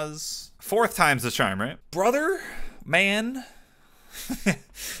clause. 4th time's the charm, right? Brother, man,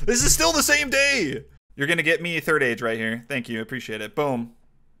 this is still the same day. You're gonna get me 3rd age right here. Thank you, appreciate it. Boom.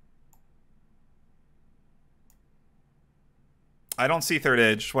 I don't see 3rd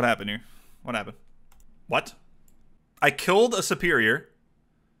age. What happened here? What happened? What? I killed a superior,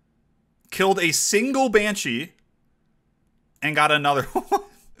 killed a single banshee, and got another one.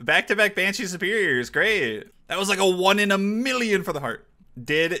 Back-to-back banshee superiors. Great. That was like a 1 in a million for the heart.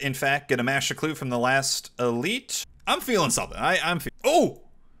 Did, in fact, get a master clue from the last elite. I'm feeling something. Oh!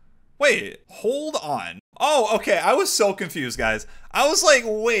 Wait. Hold on. Oh, okay. I was so confused, guys. I was like,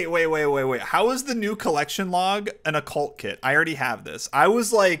 wait. How is the new collection log an occult kit? I already have this. I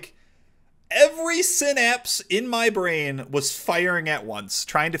was like, every synapse in my brain was firing at once,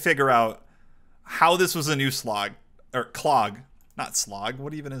 trying to figure out how this was a new slog. Or clog. Not slog.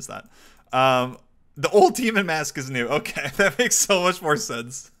 What even is that? The old demon mask is new. Okay, that makes so much more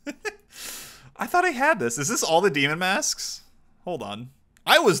sense. I thought I had this. Is this all the demon masks? Hold on.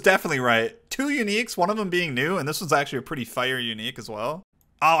 I was definitely right. 2 uniques, one of them being new, and this was actually a pretty fire unique as well.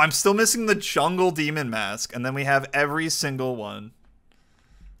 Oh, I'm still missing the jungle demon mask, and then we have every single one.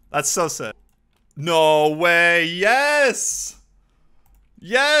 That's so sick. No way. Yes!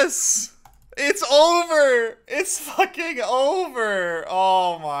 Yes! It's over! It's fucking over!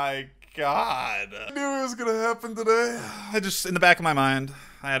 Oh my god. I knew it was gonna happen today. In the back of my mind,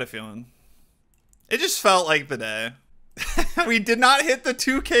 I had a feeling. It just felt like the day. We did not hit the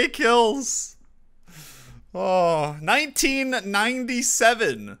 2K kills. Oh,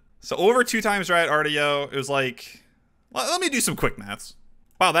 1997. So over 2 times right, RDO. It was like, let me do some quick maths.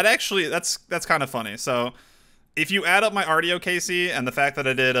 Wow, that's kind of funny. So if you add up my RDO KC and the fact that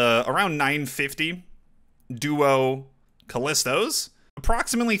I did around 950 duo Callistos,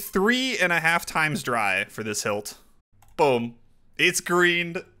 approximately 3.5 times dry for this hilt. Boom. It's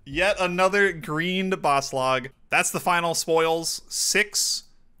greened. Yet another greened boss log. That's the final spoils. 6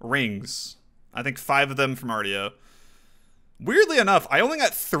 rings. I think 5 of them from RDO. Weirdly enough, I only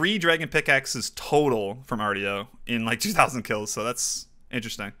got 3 dragon pickaxes total from RDO in like 2,000 kills, so that's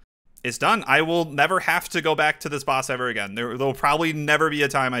interesting. It's done. I will never have to go back to this boss ever again. There'll probably never be a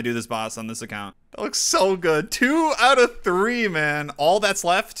time I do this boss on this account. That looks so good. 2 out of 3, man. All that's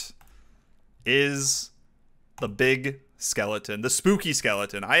left is The big skeleton, the spooky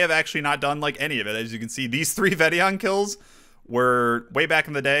skeleton. I have actually not done like any of it. As you can see, these 3 Vedion kills were way back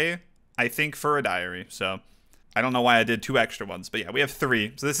in the day, I think, for a diary. So I don't know why I did 2 extra ones, but yeah, we have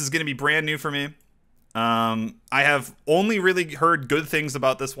 3. So this is going to be brand new for me. I have only really heard good things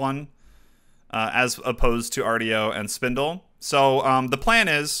about this one, as opposed to RDO and Spindle. So the plan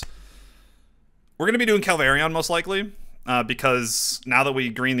is we're going to be doing Calvarion most likely, because now that we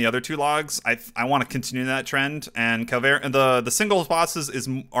green the other 2 logs, I want to continue that trend. And the singles bosses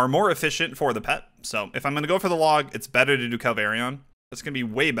are more efficient for the pet. So if I'm going to go for the log, it's better to do Calvarion. It's going to be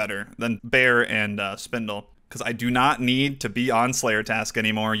way better than Bear and Spindle, because I do not need to be on Slayer task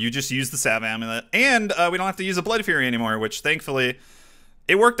anymore. You just use the Sav Amulet, and we don't have to use a Blood Fury anymore, which thankfully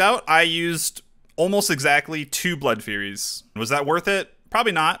it worked out. I used almost exactly 2 Blood Furies. Was that worth it?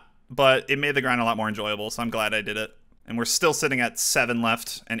 Probably not, but it made the grind a lot more enjoyable, so I'm glad I did it. And we're still sitting at 7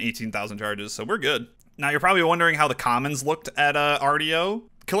 left and 18,000 charges, so we're good. Now you're probably wondering how the commons looked at RDO.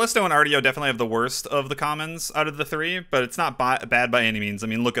 Callisto and RDO definitely have the worst of the commons out of the 3, but it's not bad by any means. I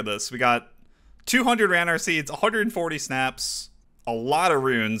mean, look at this. We got 200 Ranar Seeds, 140 snaps, a lot of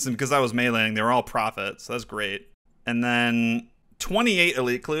runes, and because I was meleeing, they were all profit, so that's great. And then 28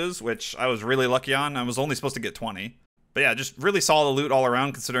 Elite Clues, which I was really lucky on. I was only supposed to get 20. But yeah, just really solid loot all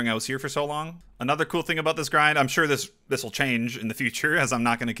around considering I was here for so long. Another cool thing about this grind, I'm sure this will change in the future as I'm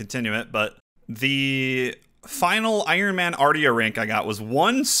not going to continue it, but the final Ironman RDO rank I got was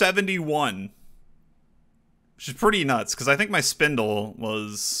 171. Which is pretty nuts, because I think my Spindle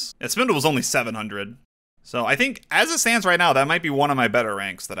was only 700. So I think, as it stands right now, that might be one of my better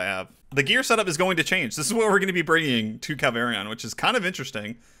ranks that I have. The gear setup is going to change. This is what we're going to be bringing to Calvarion, which is kind of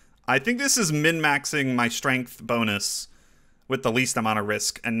interesting. I think this is min-maxing my strength bonus with the least amount of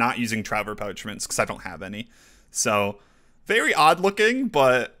risk and not using Traveler Parchments, because I don't have any. So, very odd looking,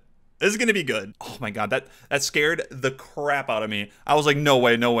 but this is going to be good. Oh my god, that scared the crap out of me. I was like, no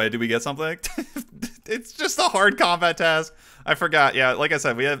way, did we get something? It's just a hard combat task. I forgot. Yeah, like I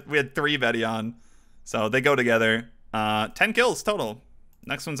said, we had 3 Vedion. So they go together. 10 kills total.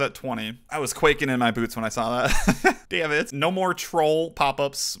 Next one's at 20. I was quaking in my boots when I saw that. Damn it. No more troll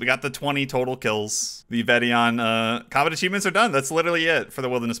pop-ups. We got the 20 total kills. The Vedion combat achievements are done. That's literally it for the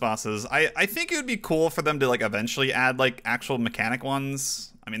wilderness bosses. I think it would be cool for them to like eventually add like actual mechanic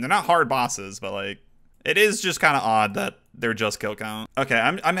ones. I mean, they're not hard bosses, but like it is just kind of odd that they're just kill count. Okay,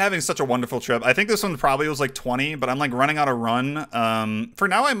 I'm having such a wonderful trip. I think this one probably was like 20, but I'm like running out of run. For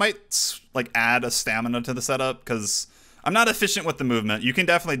now, I might like add a stamina to the setup because I'm not efficient with the movement. You can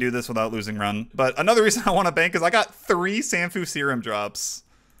definitely do this without losing run. But another reason I want to bank is I got 3 Sanfu Serum drops.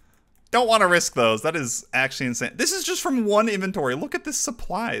 Don't want to risk those. That is actually insane. This is just from one inventory. Look at this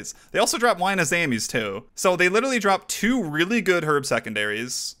supplies. They also drop Wine of Zamis too. So they literally drop 2 really good herb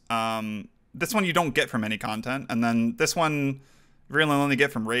secondaries. This one you don't get from any content. And then this one you really only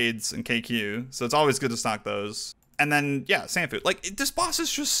get from raids and KQ. So it's always good to stock those. And then, yeah, Sanfu. Like, this boss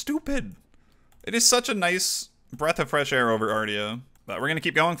is just stupid. It is such a nice breath of fresh air over Ardia. But we're going to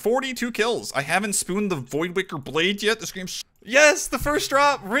keep going. 42 kills. I haven't spooned the Voidwaker Blade yet. This game's... Yes, the first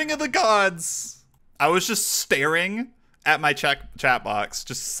drop. Ring of the Gods. I was just staring at my chat box,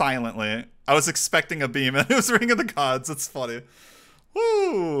 just silently. I was expecting a beam, and it was Ring of the Gods. It's funny.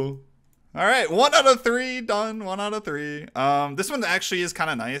 Woo. All right, 1 out of 3 done. 1 out of 3. This one actually is kind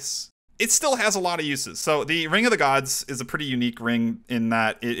of nice. It still has a lot of uses. So the Ring of the Gods is a pretty unique ring in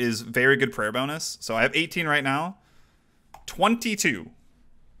that it is very good prayer bonus. So I have 18 right now. 22.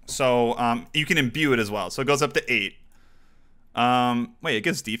 So you can imbue it as well. So it goes up to 8. Wait, it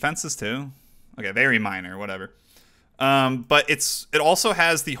gives defenses too? Okay, very minor, whatever. But it also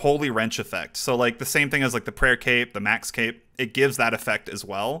has the Holy Wrench effect. So like the same thing as like the Prayer Cape, the Max Cape, it gives that effect as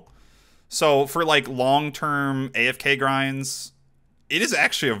well. So for like long-term AFK grinds, it is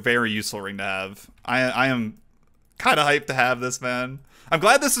actually a very useful ring to have. I am kind of hyped to have this, man. I'm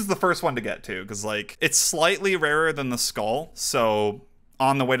glad this is the first one to get to, because like it's slightly rarer than the Skull. So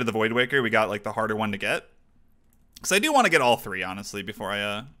on the way to the Voidwaker, we got like the harder one to get. Because I do want to get all 3, honestly, before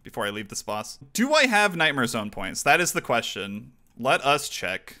I leave this boss. Do I have Nightmare Zone points? That is the question. Let us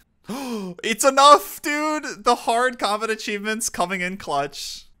check. It's enough, dude! The hard combat achievements coming in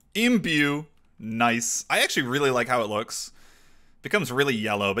clutch. Imbue. Nice. I actually really like how it looks. Becomes really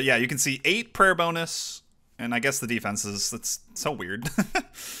yellow. But yeah, you can see 8 prayer bonus. And I guess the defenses. That's so weird.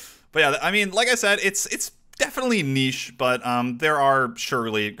 But yeah, I mean, like I said, it's definitely niche. But there are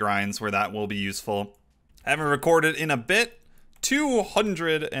surely grinds where that will be useful. Haven't recorded in a bit.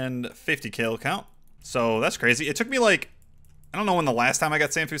 250 kill count. So that's crazy. It took me like I don't know when the last time I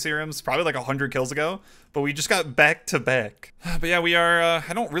got Sanfu serums, probably like 100 kills ago, but we just got back to back. But yeah, we are,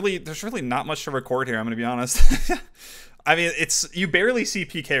 there's really not much to record here, I'm gonna be honest. I mean, you barely see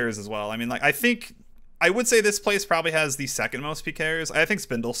PKers as well. I mean, like, I would say this place probably has the second most PKers. I think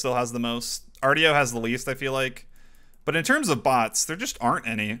Spindle still has the most. RDO has the least, I feel like. But in terms of bots, there just aren't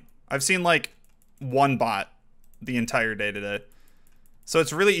any. I've seen like one bot the entire day today. So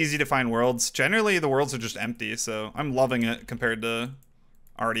it's really easy to find worlds. Generally, the worlds are just empty, so I'm loving it compared to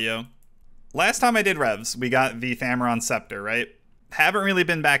RDO. Last time I did revs, we got the Thamron Scepter, right? Haven't really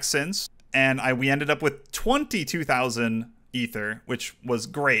been back since, and we ended up with 22,000 ether, which was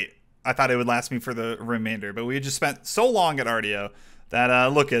great. I thought it would last me for the remainder, but we just spent so long at RDO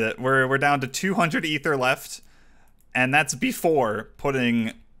that, look at it, we're down to 200 ether left, and that's before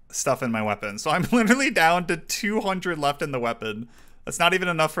putting stuff in my weapon. So I'm literally down to 200 left in the weapon. That's not even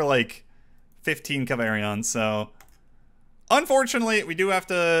enough for like 15 Cavarions. So unfortunately, we do have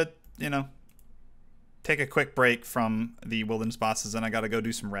to, you know, take a quick break from the wilderness bosses, and I gotta go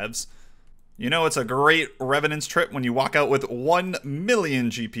do some revs. You know, it's a great Revenant's trip when you walk out with 1 million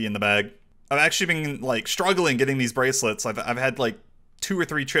GP in the bag. I've actually been like struggling getting these bracelets. I've had like 2 or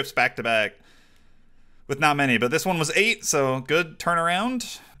 3 trips back to back with not many, but this one was 8, so good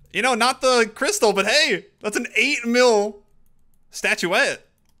turnaround. You know, not the crystal, but hey, that's an 8 mil statuette.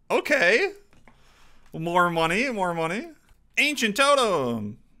 Okay. More money, more money. Ancient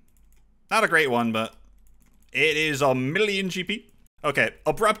Totem. Not a great one, but it is 1 million GP. Okay,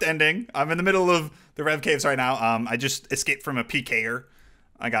 abrupt ending. I'm in the middle of the Rev Caves right now. I just escaped from a PKer.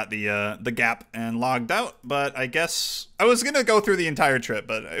 I got the gap and logged out, but I guess I was gonna go through the entire trip,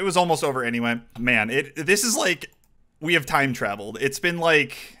 but it was almost over anyway. Man, this is like, we have time traveled. It's been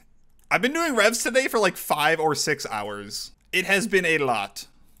like, I've been doing revs today for like 5 or 6 hours. It has been a lot.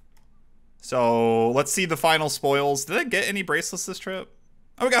 So let's see the final spoils. Did I get any bracelets this trip?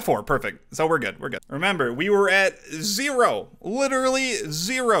 Oh, we got 4. Perfect. So we're good. We're good. Remember, we were at 0. Literally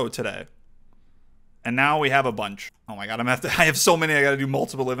 0 today. And now we have a bunch. Oh my god, I have so many. I gotta do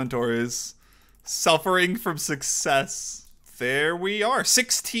multiple inventories. Suffering from success. There we are.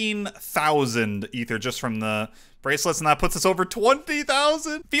 16,000 ether just from the bracelets, and that puts us over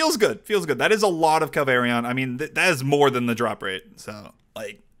 20,000. Feels good. Feels good. That is a lot of Cavarion. I mean, that is more than the drop rate. So,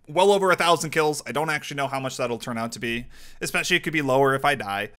 like, well over 1,000 kills. I don't actually know how much that'll turn out to be. Especially, it could be lower if I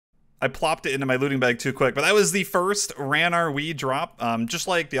die. I plopped it into my looting bag too quick, but that was the first Ranar Wee drop. Just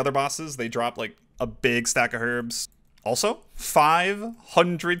like the other bosses, they drop, like, a big stack of herbs. Also,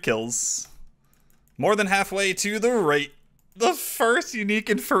 500 kills. More than halfway to the right. The first unique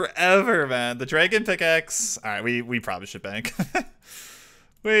in forever, man. The Dragon Pickaxe. Alright, we probably should bank.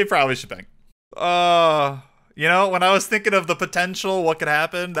 We probably should bank. You know, when I was thinking of the potential, what could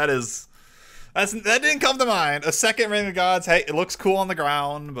happen, that didn't come to mind. A second Ring of Gods, hey, it looks cool on the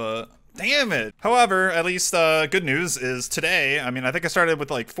ground, but damn it. However, at least good news is today, I mean, I think I started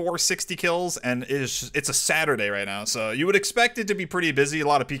with like 460 kills, and it's a Saturday right now, so you would expect it to be pretty busy, a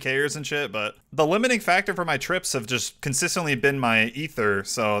lot of PKers and shit, but the limiting factor for my trips have just consistently been my ether,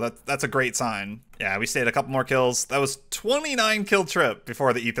 so that's a great sign. Yeah, we stayed a couple more kills. That was 29 kill trip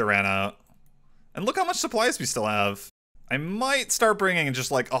before the ether ran out. And look how much supplies we still have. I might start bringing just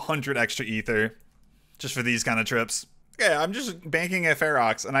like 100 extra ether just for these kind of trips. Okay, I'm just banking at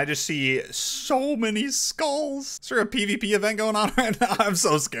Ferox, and I just see so many skulls. Is there a PvP event going on right now? I'm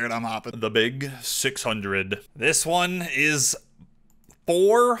so scared I'm hopping. The big 600. This one is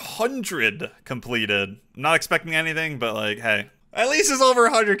 400 completed. I'm not expecting anything, but like, hey. At least it's over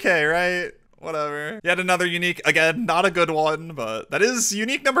 100k, right? Whatever. Yet another unique, again, not a good one, but that is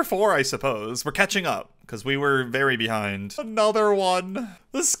unique number 4, I suppose. We're catching up, because we were very behind. Another one.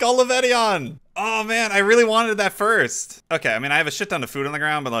 The Skull of Edion. Oh man, I really wanted that first. Okay, I mean, I have a shit ton of food on the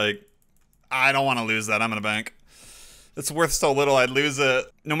ground, but like, I don't want to lose that. I'm gonna bank. It's worth so little, I'd lose it.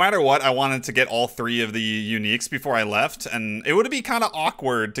 No matter what, I wanted to get all 3 of the uniques before I left, and it would be kind of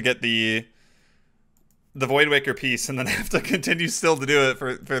awkward to get the Voidwaker piece and then have to continue still to do it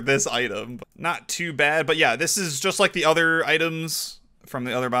for this item. Not too bad, but yeah, this is just like the other items from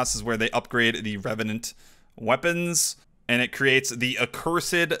the other bosses where they upgrade the Revenant weapons, and it creates the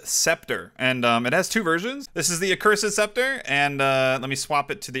Accursed Scepter. And it has 2 versions. This is the Accursed Scepter, and let me swap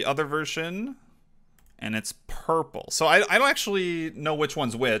it to the other version, and it's purple. So I don't actually know which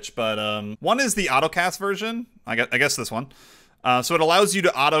one's which, but one is the autocast version. I guess this one. So it allows you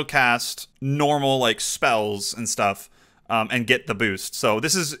to auto-cast normal, like, spells and stuff, and get the boost. So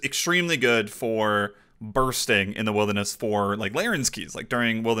this is extremely good for bursting in the wilderness for, like, Laren's keys, like,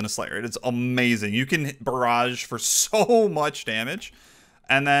 during Wilderness Lair. It's amazing. You can barrage for so much damage,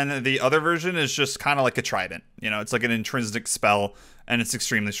 And then the other version is just kind of like a trident. You know, it's like an intrinsic spell, and it's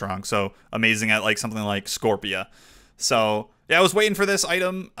extremely strong. So amazing at like something like Scorpia. So yeah, I was waiting for this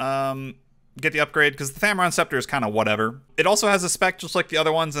item. Get the upgrade, because the Thamron Scepter is kind of whatever. It also has a spec just like the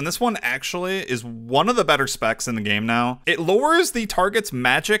other ones, and this one actually is one of the better specs in the game now. It lowers the target's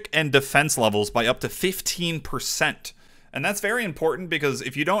magic and defense levels by up to 15%. And that's very important, because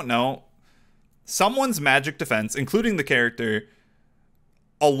if you don't know, someone's magic defense, including the character,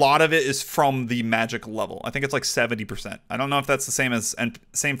 a lot of it is from the magic level. I think it's like 70%. I don't know if that's the same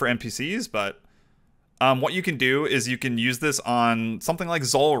for NPCs, but what you can do is you can use this on something like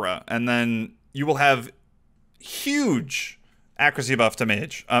Zulrah, and then you will have huge accuracy buff to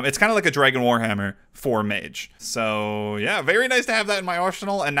mage. It's kind of like a Dragon Warhammer for mage. So yeah, very nice to have that in my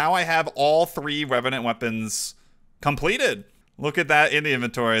arsenal, and now I have all 3 Revenant weapons completed. Look at that in the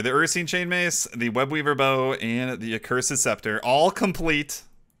inventory. The Ursine Chain Mace, the Webweaver Bow, and the Accursed Scepter, all complete.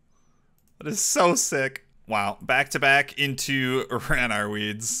 That is so sick. Wow, back to back into Ranar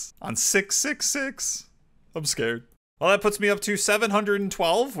Weeds on 666. I'm scared. Well, that puts me up to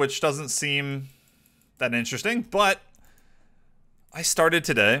 712, which doesn't seem that interesting, but I started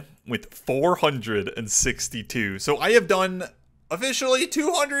today with 462. So I have done officially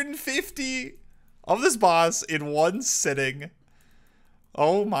 250 of this boss in one sitting.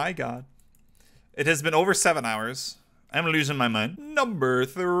 Oh my god. It has been over 7 hours. I'm losing my mind. Number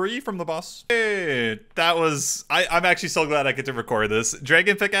 3 from the boss. Hey, that was... I'm actually so glad I get to record this.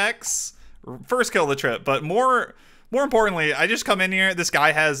 Dragon Pickaxe. First kill of the trip, but more importantly, I just come in here. This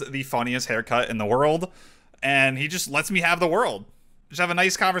guy has the funniest haircut in the world, and he just lets me have the world. Just have a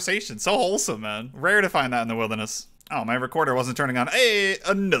nice conversation. So wholesome, man. Rare to find that in the wilderness. Oh, my recorder wasn't turning on. Hey,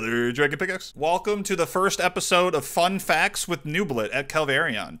 another Dragon Pickaxe. Welcome to the first episode of Fun Facts with Nooblet at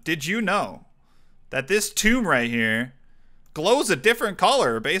Calvarion. Did you know that this tomb right here glows a different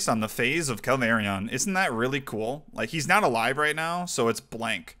color based on the phase of Calvarion? Isn't that really cool? Like, he's not alive right now, so it's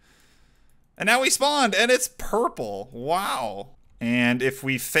blank. And now we spawned, and it's purple. Wow. And if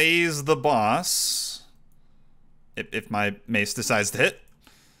we phase the boss, if my mace decides to hit,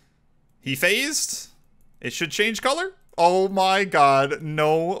 he phased, it should change color. Oh my god,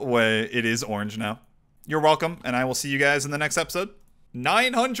 no way. It is orange now. You're welcome, and I will see you guys in the next episode.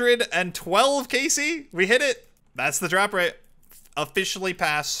 912 KC, we hit it. That's the drop rate. Officially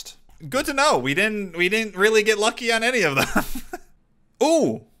passed. Good to know. We didn't really get lucky on any of them.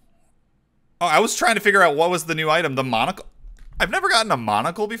 Ooh. Oh, I was trying to figure out what was the new item. The monocle. I've never gotten a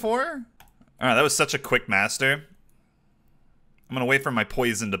monocle before. All right, that was such a quick master. I'm gonna wait for my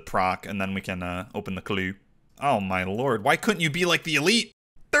poison to proc, and then we can open the clue. Oh my lord, why couldn't you be like the elite?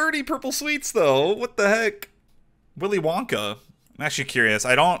 30 purple sweets though, what the heck? Willy Wonka. I'm actually curious.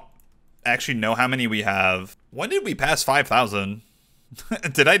 I don't actually know how many we have. When did we pass 5,000?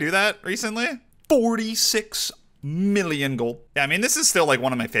 Did I do that recently? 46 million gold. Yeah, I mean, this is still like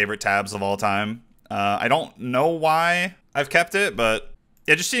one of my favorite tabs of all time. I don't know why I've kept it, but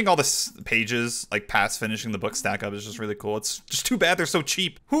yeah, just seeing all the pages like past finishing the book stack up is just really cool. It's just too bad they're so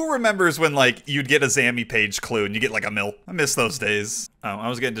cheap. Who remembers when like you'd get a Zammy page clue and you get like a mil? I miss those days. Oh, I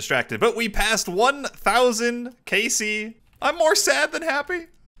was getting distracted, but we passed 1,000 KC. I'm more sad than happy.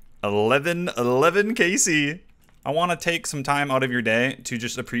 11 KC. I want to take some time out of your day to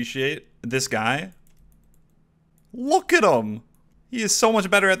just appreciate this guy. Look at him. He is so much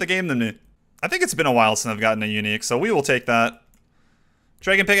better at the game than me. I think it's been a while since I've gotten a unique, so we will take that.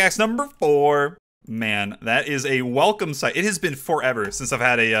 Dragon Pickaxe number 4. Man, that is a welcome sight. It has been forever since I've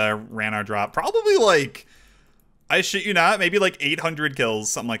had a Ranar drop. Probably like, I shit you not, maybe like 800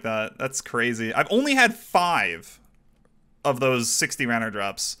 kills, something like that. That's crazy. I've only had 5 of those 60 Ranar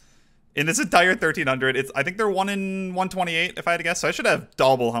drops in this entire 1300. I think they're 1 in 128 if I had to guess, so I should have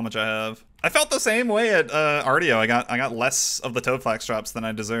double how much I have. I felt the same way at Artio. I got less of the Toadflax drops than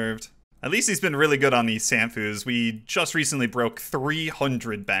I deserved. At least he's been really good on these Sanfus. We just recently broke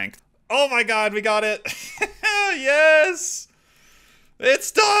 300 banked. Oh my god, we got it. Yes!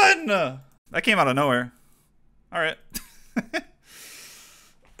 It's done! That came out of nowhere. Alright.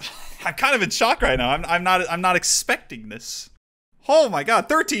 I'm kind of in shock right now. I'm not expecting this. Oh my god,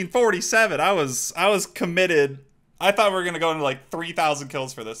 1347. I was committed. I thought we were gonna go into like 3,000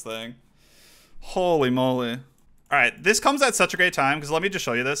 kills for this thing. Holy moly. Alright, this comes at such a great time, because let me just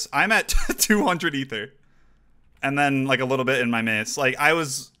show you this. I'm at 200 ether. And then like a little bit in my mace. Like I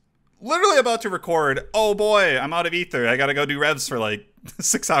was literally about to record. Oh boy, I'm out of ether. I gotta go do revs for like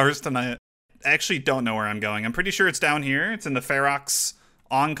 6 hours tonight. I actually don't know where I'm going. I'm pretty sure it's down here. It's in the Ferox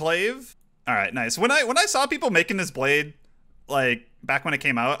Enclave. Alright, nice. When I saw people making this blade, like, back when it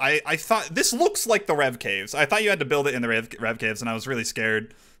came out, I thought, this looks like the Rev Caves. I thought you had to build it in the Rev Caves, and I was really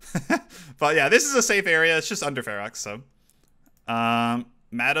scared. But yeah, this is a safe area. It's just under Ferox, so.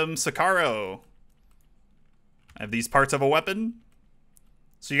 Madam Sakaro. I have these parts of a weapon.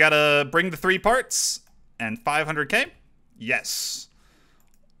 So you gotta bring the 3 parts and 500k. Yes.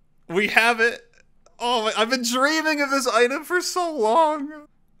 We have it. Oh, I've been dreaming of this item for so long.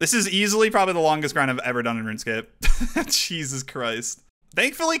 This is easily probably the longest grind I've ever done in RuneScape. Jesus Christ.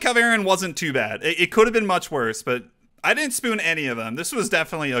 Thankfully, Kavarin wasn't too bad. It could have been much worse, but I didn't spoon any of them. This was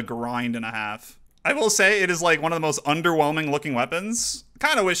definitely a grind and a half. I will say it is like one of the most underwhelming looking weapons.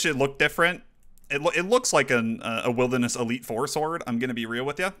 Kind of wish it looked different. It looks like a Wilderness Elite 4 sword, I'm going to be real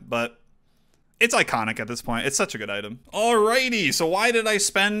with you, but it's iconic at this point. It's such a good item. Alrighty, so why did I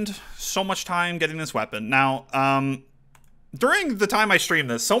spend so much time getting this weapon? Now, during the time I streamed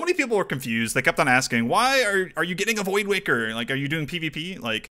this, so many people were confused. They kept on asking, why are you getting a Void Waker? Like, are you doing PvP?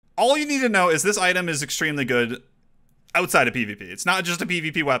 Like, all you need to know is this item is extremely good outside of PvP. It's not just a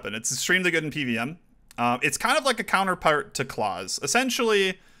PvP weapon. It's extremely good in PvM. It's kind of like a counterpart to Claws.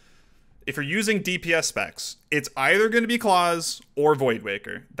 Essentially, if you're using DPS specs, it's either going to be Claws or Void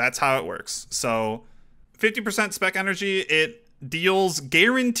Waker. That's how it works. So 50% spec energy, it deals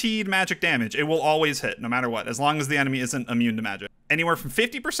guaranteed magic damage. It will always hit, no matter what, as long as the enemy isn't immune to magic. Anywhere from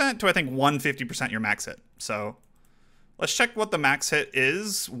 50% to, I think, 150% your max hit. So let's check what the max hit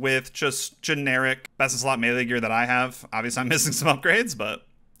is with just generic best in slot melee gear that I have. Obviously, I'm missing some upgrades, but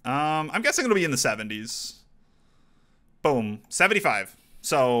I'm guessing it'll be in the 70s. Boom, 75.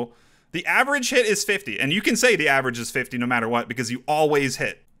 So the average hit is 50, and you can say the average is 50 no matter what because you always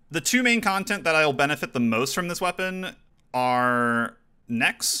hit. The 2 main content that I'll benefit the most from this weapon are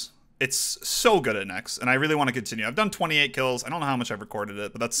Nex. It's so good at Nex, and I really want to continue. I've done 28 kills. I don't know how much I've recorded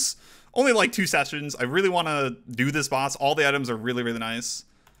it, but that's only like 2 sessions. I really want to do this boss. All the items are really, really nice.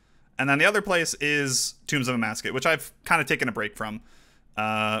 And then the other place is Tombs of Amasket, which I've kind of taken a break from.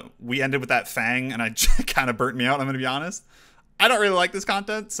 We ended with that Fang, and I kind of burnt me out, I'm going to be honest. I don't really like this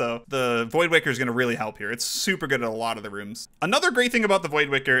content, so the Void Waker is going to really help here. It's super good at a lot of the rooms. Another great thing about the Void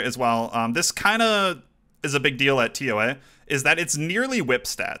Waker as well, this kind of is a big deal at TOA, is that it's nearly whip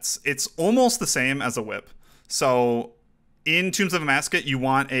stats. It's almost the same as a whip. So in Tombs of Amasket, you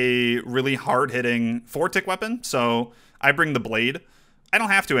want a really hard-hitting 4-tick weapon, so I bring the Blade. I don't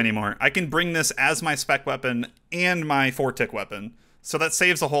have to anymore. I can bring this as my spec weapon and my 4-tick weapon. So that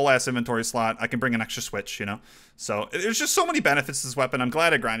saves a whole ass inventory slot. I can bring an extra switch, you know? So there's just so many benefits to this weapon. I'm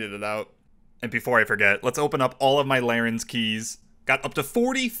glad I grinded it out. And before I forget, let's open up all of my Laren's keys. Got up to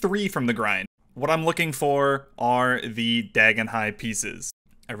 43 from the grind. What I'm looking for are the Dagon High pieces.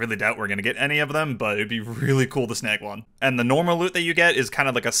 I really doubt we're going to get any of them, but it'd be really cool to snag one. And the normal loot that you get is kind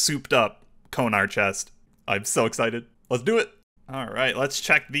of like a souped up Konar chest. I'm so excited. Let's do it. All right, let's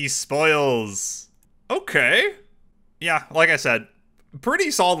check these spoils. Okay. Yeah, like I said, pretty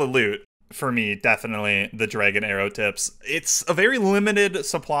solid loot for me, definitely the Dragon Arrow tips. It's a very limited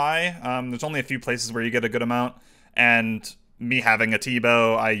supply. There's only a few places where you get a good amount, and me having a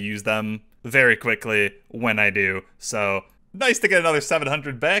T-bow, I use them very quickly when I do. So nice to get another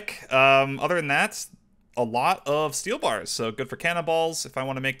 700 back. Other than that, a lot of steel bars, so good for cannonballs if I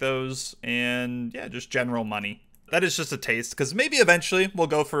want to make those, and yeah, just general money. That is just a taste, because maybe eventually we'll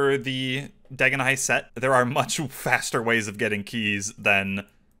go for the Dagon High set. There are much faster ways of getting keys than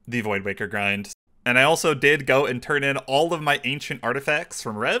the Void Waker grind. And I also did go and turn in all of my ancient artifacts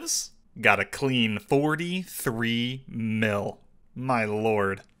from Revs. Got a clean 43 mil. My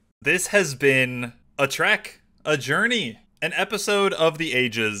lord. This has been a trek, a journey, an episode of the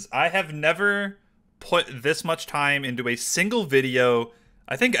ages. I have never put this much time into a single video,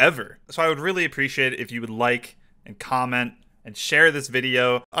 I think ever. So I would really appreciate it if you would like and comment and share this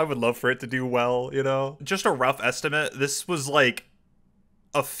video. I would love for it to do well, you know? Just a rough estimate, this was like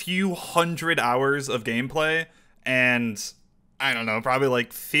a few hundred hours of gameplay and I don't know, probably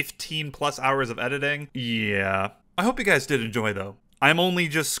like 15 plus hours of editing. Yeah. I hope you guys did enjoy though. I'm only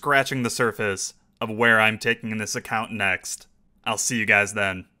just scratching the surface of where I'm taking this account next. I'll see you guys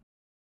then.